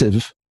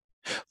definitive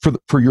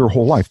for your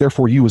whole life.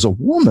 Therefore, you as a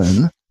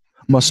woman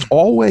must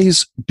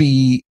always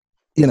be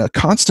in a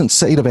constant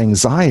state of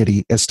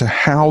anxiety as to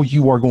how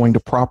you are going to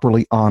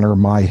properly honor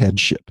my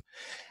headship.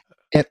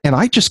 And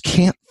I just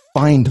can't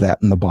find that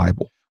in the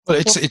Bible. Well,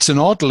 it's an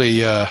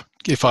oddly,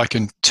 if I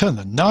can turn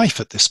the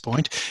knife at this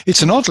point,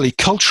 it's an oddly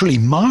culturally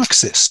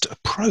Marxist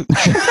approach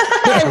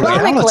to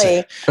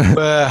reality,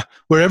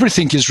 where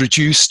everything is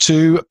reduced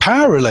to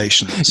power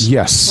relations.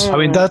 Yes. I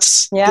mean,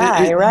 that's...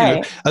 you're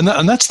right. And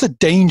that's the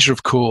danger,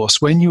 of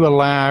course, when you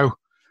allow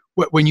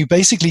when you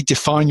basically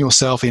define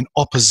yourself in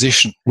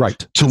opposition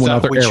to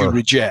another which error you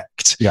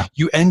reject, yeah.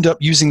 you end up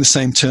using the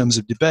same terms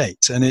of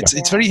debate. And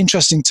it's very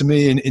interesting to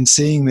me in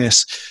seeing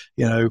this,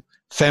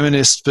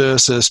 feminist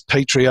versus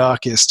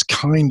patriarchist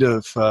kind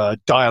of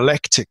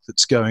dialectic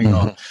that's going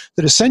on,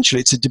 that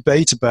essentially it's a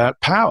debate about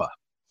power.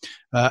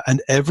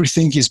 And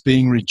everything is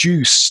being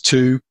reduced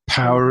to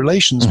power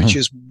relations, which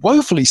is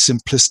woefully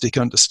simplistic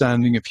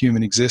understanding of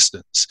human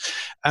existence.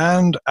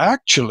 And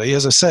actually,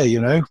 as I say,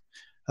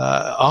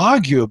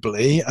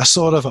 arguably a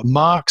sort of a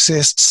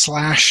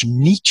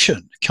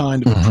Marxist/Nietzschean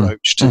kind of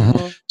approach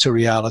to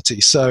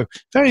reality. So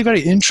very,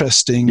 very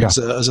interesting as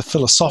a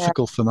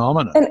philosophical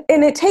phenomenon.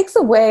 And it takes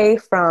away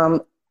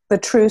from the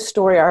true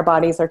story our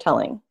bodies are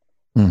telling,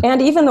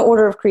 and even the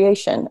order of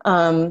creation.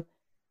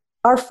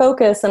 Our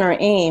focus and our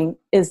aim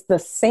is the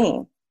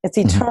same. It's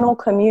eternal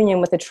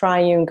communion with the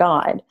triune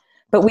God.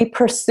 But we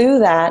pursue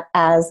that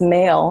as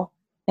male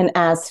and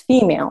as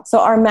female.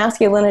 So our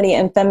masculinity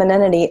and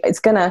femininity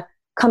is going to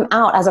come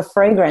out as a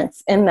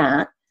fragrance in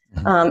that.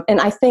 And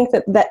I think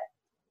that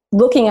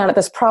looking at it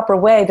this proper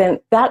way, then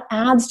that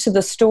adds to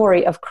the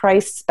story of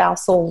Christ's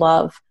spousal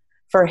love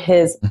for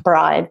his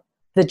bride,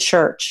 the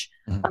church.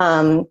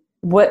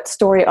 What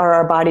story are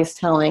our bodies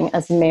telling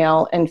as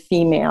male and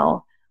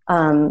female?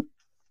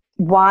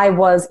 Why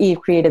was Eve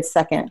created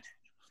second?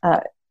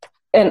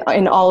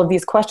 And all of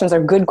these questions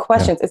are good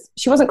questions.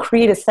 She wasn't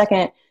created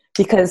second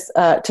because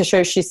to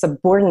show she's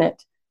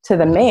subordinate to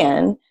the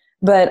man,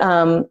 but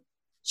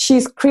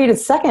she's created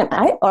second,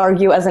 I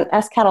argue, as an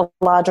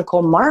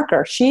eschatological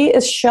marker. She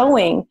is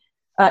showing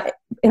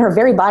in her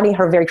very body,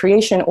 her very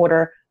creation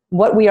order,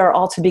 what we are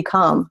all to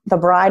become, the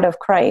bride of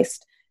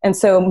Christ. And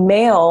so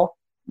male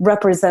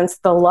represents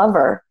the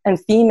lover and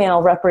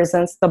female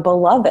represents the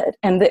beloved.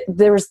 And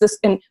there's this,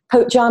 and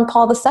Pope John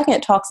Paul II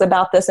talks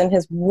about this in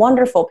his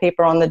wonderful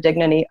paper on the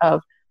dignity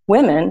of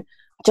women,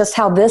 just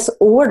how this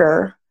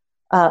order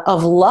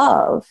of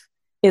love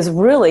is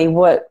really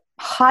what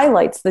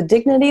highlights the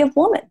dignity of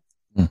woman.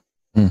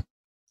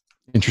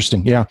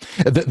 Interesting. Yeah.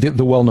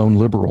 The well-known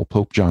liberal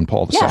Pope John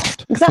Paul II. Yeah,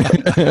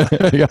 exactly.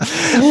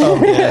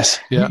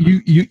 Yes. Yeah.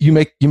 You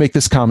make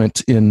this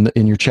comment in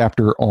your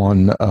chapter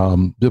on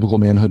biblical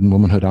manhood and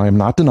womanhood. I am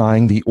not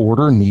denying the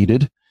order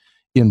needed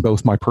in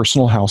both my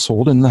personal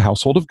household and the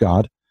household of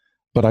God,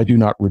 but I do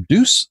not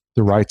reduce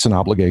the rights and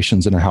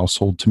obligations in a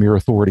household to mere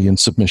authority and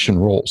submission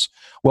roles.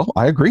 Well,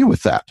 I agree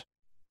with that.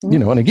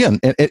 And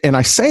again, and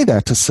I say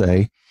that to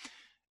say,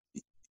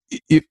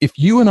 if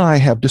you and I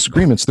have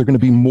disagreements, they're going to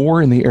be more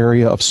in the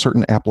area of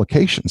certain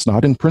applications,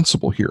 not in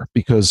principle here,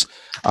 because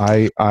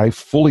I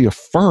fully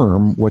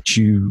affirm what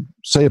you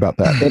say about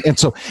that.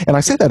 And I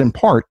say that in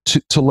part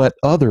to let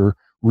other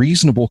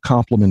reasonable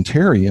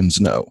complementarians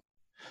know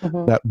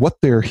that what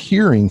they're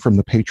hearing from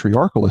the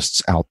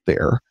patriarchalists out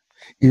there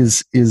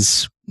is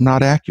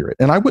not accurate.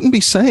 And I wouldn't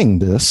be saying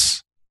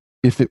this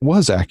if it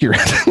was accurate.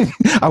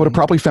 I would have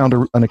probably found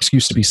an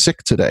excuse to be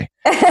sick today.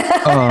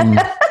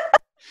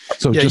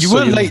 So you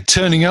weren't late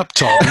turning up,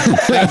 Tom.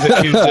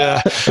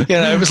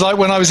 It was like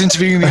when I was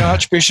interviewing the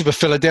Archbishop of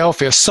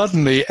Philadelphia.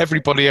 Suddenly,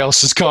 everybody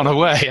else has gone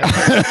away.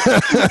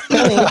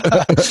 Funny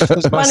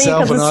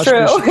because it's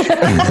true.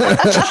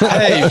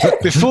 Hey,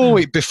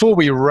 before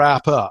we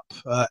wrap up,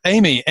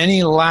 Aimee,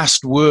 any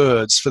last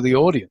words for the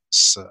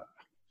audience?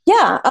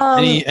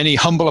 Any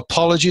humble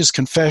apologies,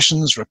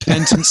 confessions,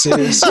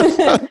 repentances,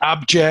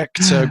 abject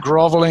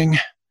groveling?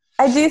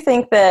 I do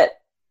think that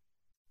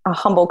a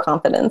humble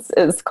confidence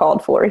is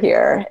called for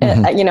here.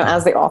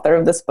 As the author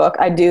of this book,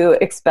 I do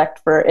expect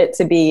for it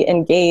to be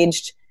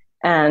engaged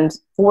and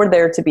for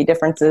there to be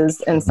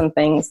differences in some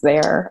things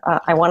there.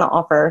 I want to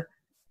offer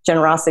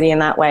generosity in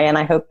that way, and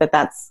I hope that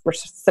that's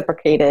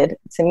reciprocated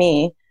to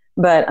me.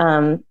 But,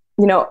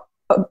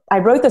 I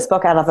wrote this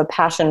book out of a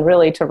passion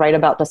really to write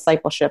about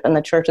discipleship and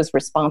the church's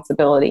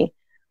responsibility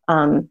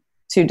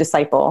to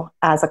disciple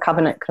as a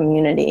covenant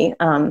community.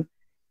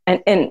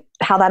 And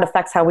how that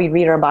affects how we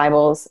read our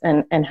Bibles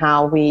and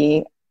how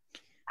we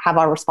have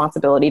our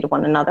responsibility to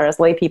one another as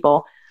lay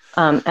people,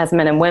 as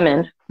men and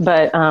women.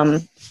 But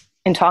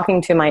in talking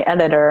to my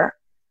editor,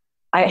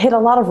 I hit a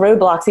lot of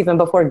roadblocks even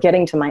before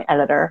getting to my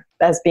editor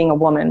as being a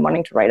woman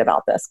wanting to write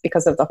about this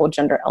because of the whole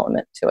gender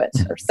element to it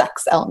or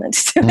sex element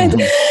to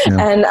it.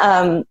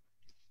 And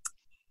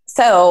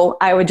so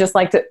I would just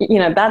like to,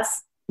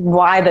 that's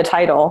why the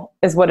title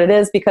is what it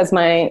is, because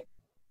my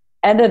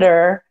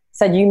editor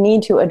said you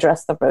need to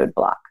address the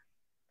roadblock.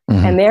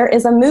 And there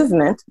is a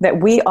movement that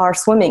we are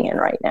swimming in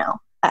right now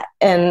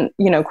in,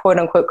 quote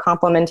unquote,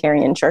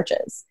 complementarian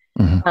churches.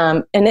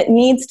 And it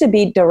needs to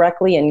be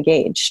directly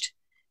engaged.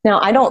 Now,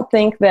 I don't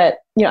think that,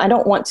 I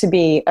don't want to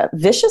be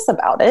vicious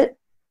about it.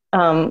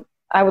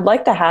 I would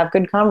like to have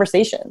good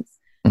conversations,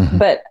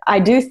 but I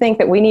do think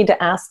that we need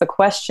to ask the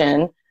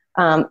question.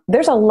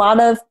 There's a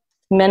lot of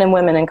men and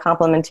women in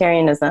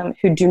complementarianism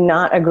who do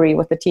not agree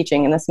with the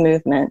teaching in this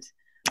movement.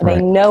 They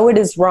know it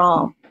is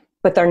wrong,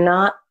 but they're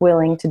not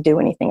willing to do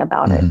anything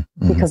about it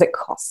because it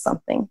costs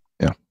something.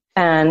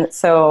 And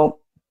so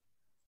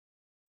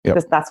Yep.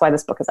 Because that's why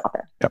this book is out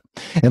there. Yep.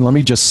 And let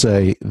me just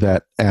say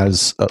that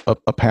as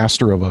a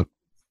pastor of a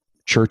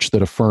church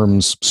that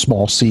affirms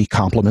small c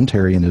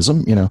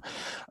complementarianism,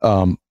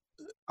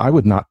 I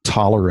would not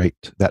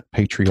tolerate that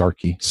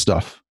patriarchy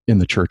stuff in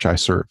the church I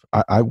serve.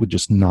 I would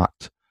just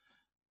not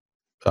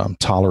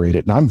tolerate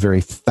it. And I'm very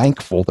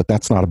thankful that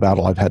that's not a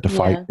battle I've had to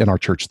fight in our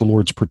church. The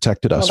Lord's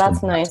protected us. Well,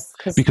 that's nice.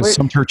 Because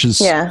some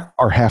churches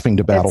are having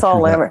to battle. It's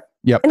all over.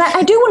 Yep. And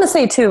I do want to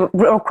say too,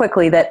 real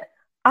quickly, that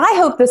I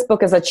hope this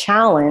book is a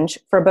challenge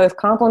for both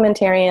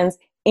complementarians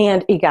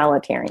and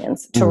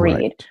egalitarians to read.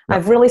 Right.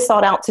 I've really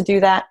sought out to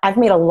do that. I've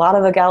made a lot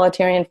of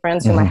egalitarian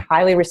friends whom I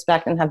highly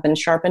respect and have been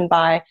sharpened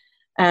by.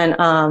 And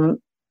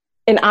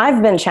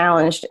I've been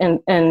challenged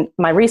in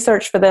my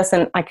research for this,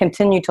 and I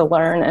continue to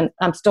learn, and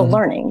I'm still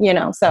learning,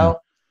 so.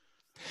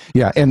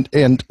 Yeah.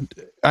 And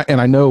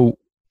I know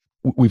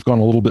we've gone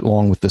a little bit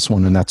long with this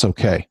one, and that's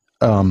okay.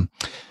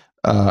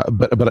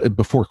 But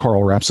before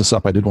Carl wraps this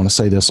up, I did want to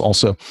say this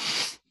also,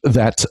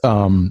 that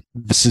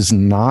this is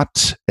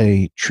not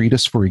a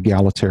treatise for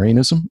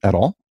egalitarianism at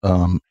all.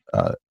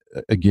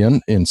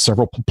 Again, in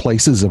several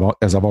places,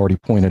 as I've already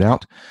pointed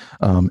out,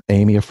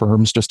 Aimee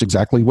affirms just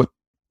exactly what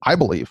I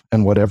believe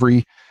and what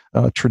every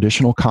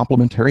traditional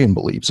complementarian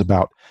believes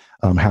about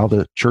how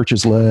the church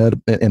is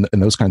led and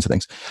those kinds of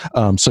things.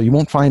 So you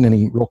won't find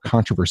any real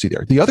controversy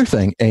there. The other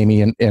thing,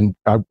 Aimee, and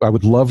I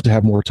would love to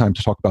have more time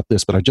to talk about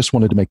this, but I just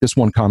wanted to make this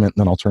one comment,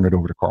 and then I'll turn it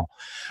over to Carl.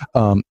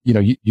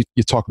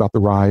 You talk about the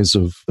rise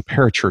of the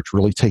parachurch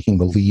really taking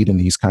the lead in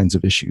these kinds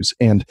of issues.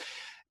 And,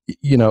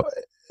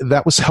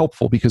 that was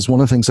helpful, because one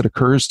of the things that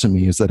occurs to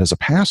me is that as a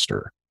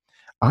pastor,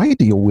 I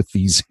deal with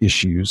these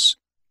issues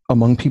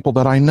among people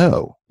that I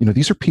know.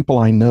 These are people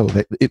I know.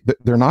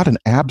 They're not an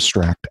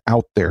abstract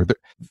out there.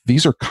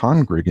 These are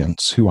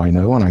congregants who I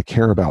know and I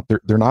care about.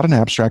 They're not an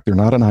abstract. They're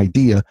not an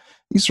idea.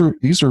 These are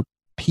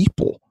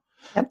people.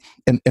 Yep.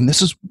 And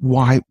this is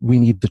why we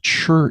need the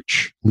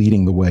church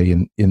leading the way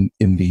in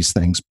these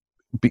things.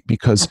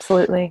 Because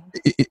absolutely,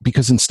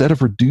 because instead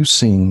of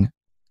reducing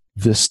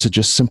this to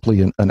just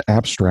simply an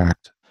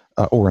abstract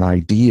or an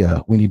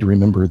idea, we need to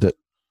remember that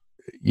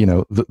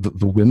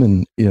the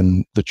women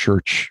in the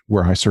church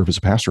where I serve as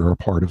a pastor are a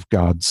part of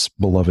God's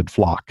beloved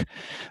flock.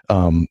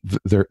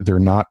 They're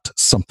not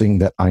something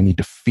that I need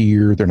to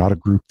fear. They're not a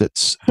group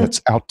that's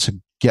out to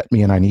get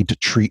me and I need to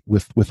treat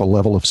with a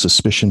level of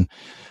suspicion.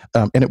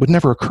 And it would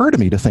never occur to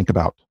me to think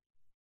about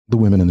the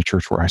women in the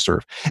church where I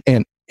serve.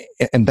 And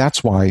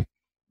that's why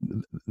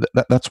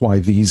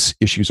these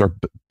issues are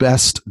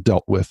best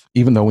dealt with,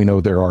 even though we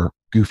know there are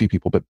goofy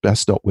people, but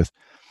best dealt with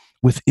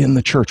within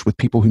the church, with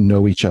people who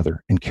know each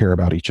other and care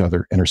about each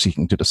other and are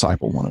seeking to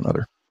disciple one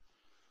another.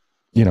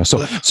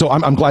 So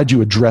I'm glad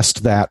you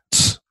addressed that.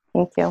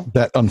 Thank you.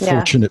 That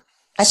unfortunate.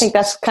 Yeah. I think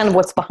that's kind of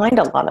what's behind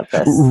a lot of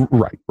this.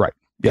 Right.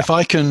 Yeah. If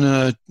I can,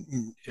 at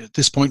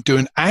this point, do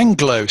an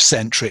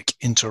Anglo-centric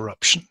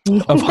interruption.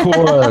 Of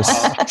course.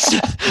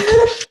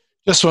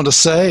 Just want to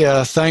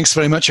say thanks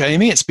very much,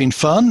 Aimee. It's been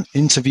fun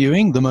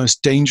interviewing the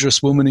most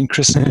dangerous woman in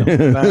Christendom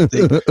about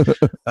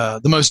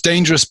the most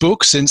dangerous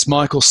book since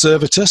Michael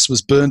Servetus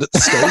was burned at the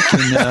stake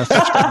in the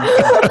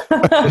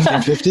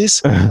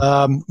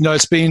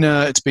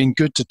 1550s. It's been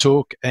good to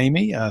talk,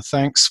 Aimee.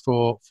 Thanks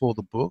for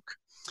the book.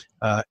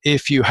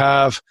 If you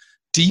have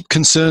deep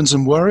concerns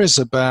and worries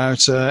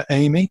about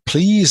Aimee,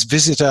 please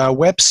visit our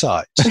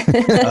website,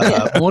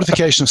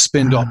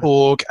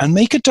 mortificationofspin.org, and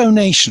make a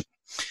donation.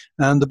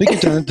 And the bigger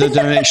the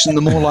donation,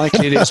 the more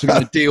likely it is we're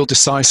going to deal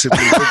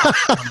decisively with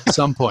it at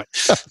some point.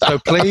 So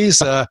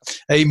please, a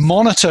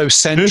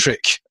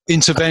monotocentric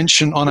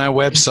intervention on our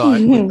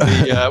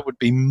website would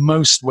be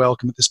most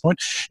welcome at this point.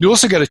 You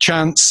also get a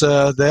chance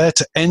there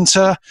to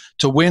enter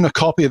to win a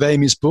copy of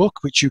Aimee's book,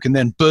 which you can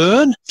then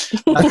burn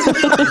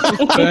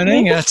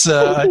burning at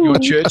your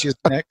church's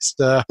next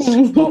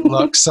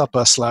potluck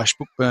supper /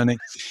 book burning.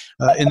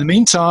 In the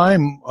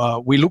meantime,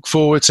 we look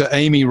forward to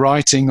Aimee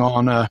writing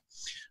on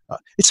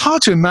it's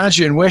hard to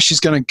imagine where she's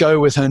going to go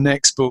with her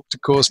next book to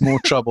cause more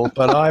trouble.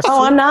 But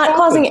I'm not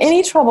causing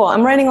any trouble.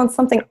 I'm writing on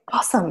something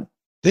awesome.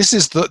 This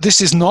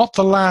is not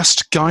the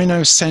last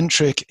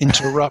gynocentric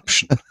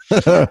interruption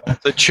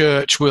the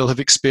church will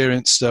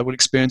experience at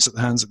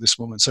the hands of this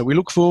woman. So we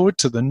look forward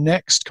to the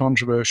next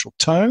controversial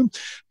tome.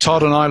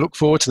 Todd and I look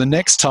forward to the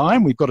next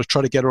time. We've got to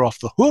try to get her off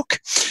the hook.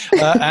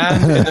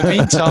 And in the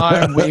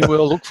meantime, we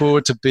will look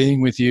forward to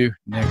being with you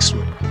next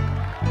week.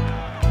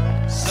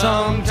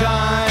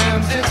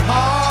 Sometimes it's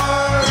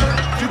hard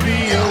to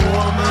be a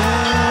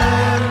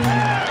woman,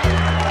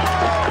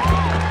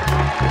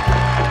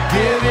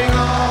 giving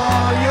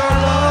all your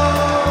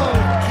love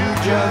to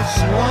just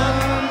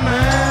one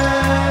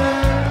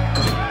man.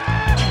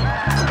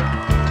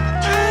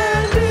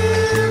 And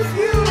if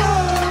you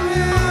love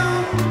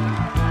him,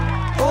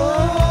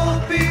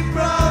 oh, be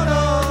proud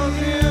of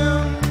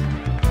him,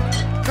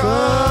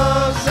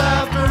 'cause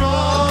after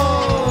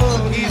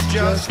all, he's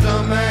just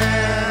a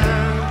man.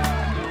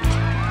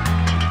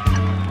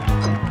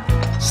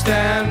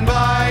 Stand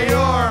by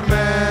your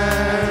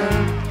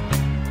man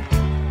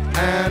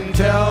and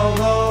tell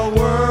the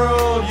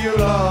world you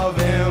love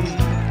him.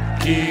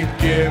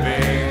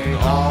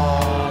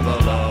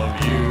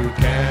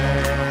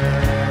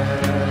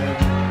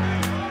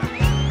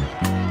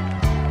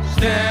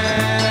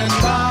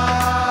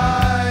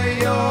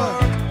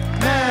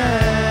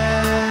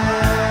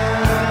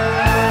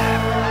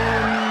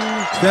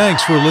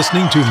 Thanks for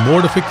listening to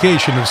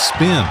Mortification of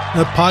Spin,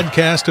 a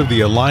podcast of the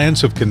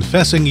Alliance of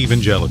Confessing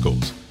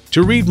Evangelicals.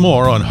 To read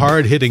more on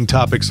hard-hitting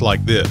topics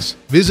like this,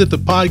 visit the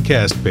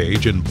podcast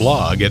page and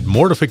blog at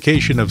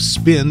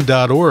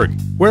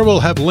mortificationofspin.org, where we'll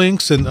have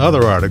links and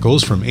other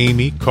articles from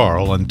Aimee,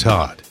 Carl, and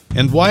Todd.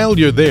 And while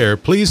you're there,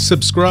 please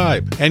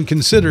subscribe and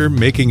consider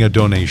making a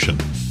donation.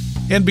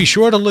 And be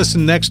sure to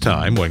listen next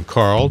time when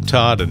Carl,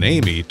 Todd, and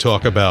Aimee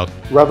talk about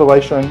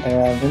revelation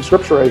and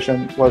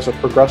inscripturation was a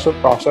progressive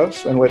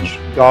process in which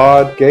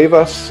God gave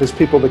us his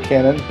people the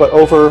canon, but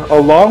over a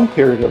long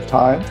period of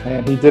time,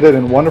 and he did it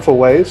in wonderful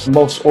ways,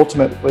 most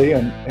ultimately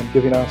in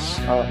giving us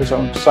his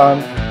own son.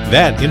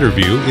 That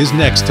interview is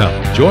next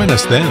time. Join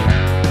us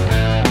then.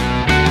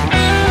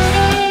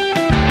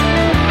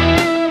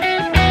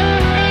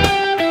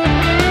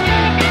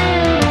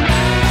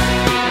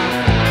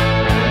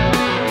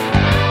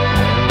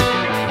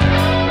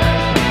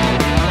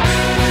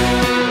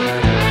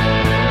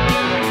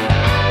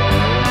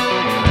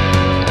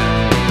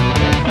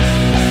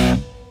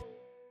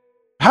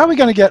 How are we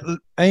going to get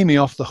Aimee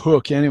off the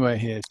hook anyway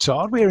here,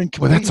 Todd?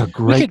 That's a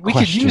great we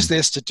question. could use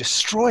this to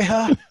destroy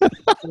her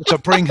or to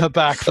bring her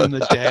back from the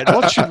dead.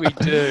 What should we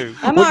do?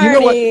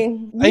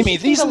 Aimee,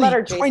 these are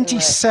the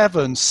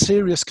 27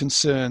 serious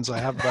concerns I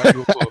have about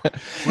your book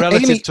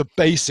relative to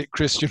basic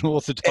Christian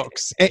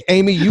orthodoxy.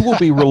 Aimee, you will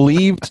be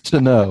relieved to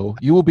know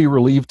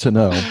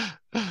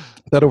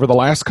that over the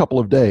last couple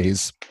of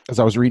days, as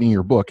I was reading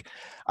your book,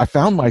 I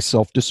found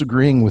myself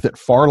disagreeing with it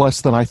far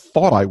less than I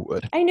thought I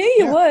would. I knew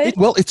you would.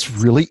 It's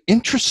really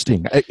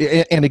interesting.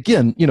 And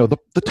again,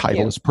 the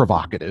title is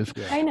provocative.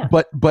 Yeah. I know.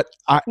 But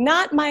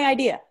not my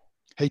idea.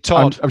 Hey,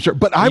 Todd, I'm sure.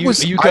 But are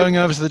you going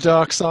over to the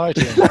dark side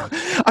here?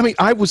 I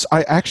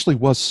actually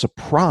was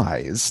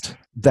surprised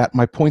that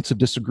my points of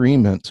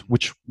disagreement,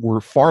 which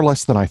were far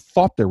less than I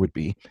thought there would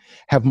be,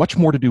 have much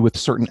more to do with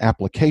certain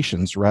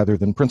applications rather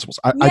than principles.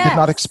 I did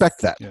not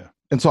expect that. Yeah.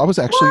 And so I was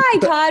actually... Why,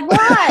 Todd?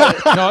 Why?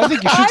 No, I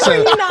think you should say...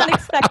 Why were you not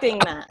expecting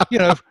that?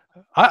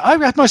 I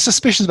had my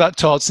suspicions about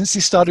Todd since he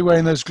started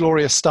wearing those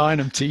Gloria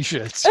Steinem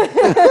T-shirts.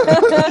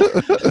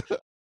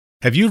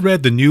 Have you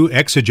read the new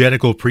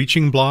exegetical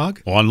preaching blog?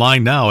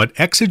 Online now at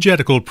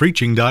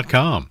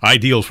exegeticalpreaching.com.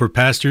 Ideal for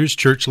pastors,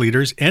 church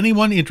leaders,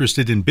 anyone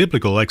interested in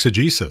biblical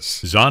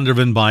exegesis.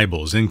 Zondervan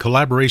Bibles, in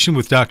collaboration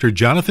with Dr.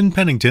 Jonathan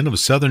Pennington of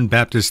Southern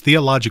Baptist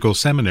Theological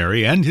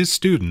Seminary and his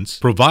students,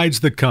 provides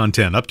the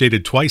content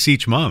updated twice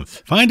each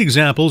month. Find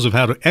examples of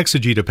how to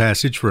exegete a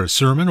passage for a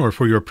sermon or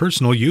for your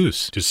personal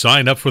use. To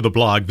sign up for the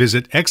blog,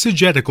 visit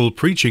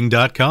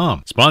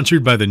exegeticalpreaching.com.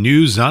 Sponsored by the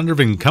new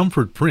Zondervan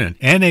Comfort Print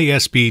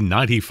NASB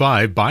 95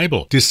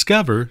 Bible.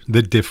 Discover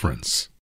the difference.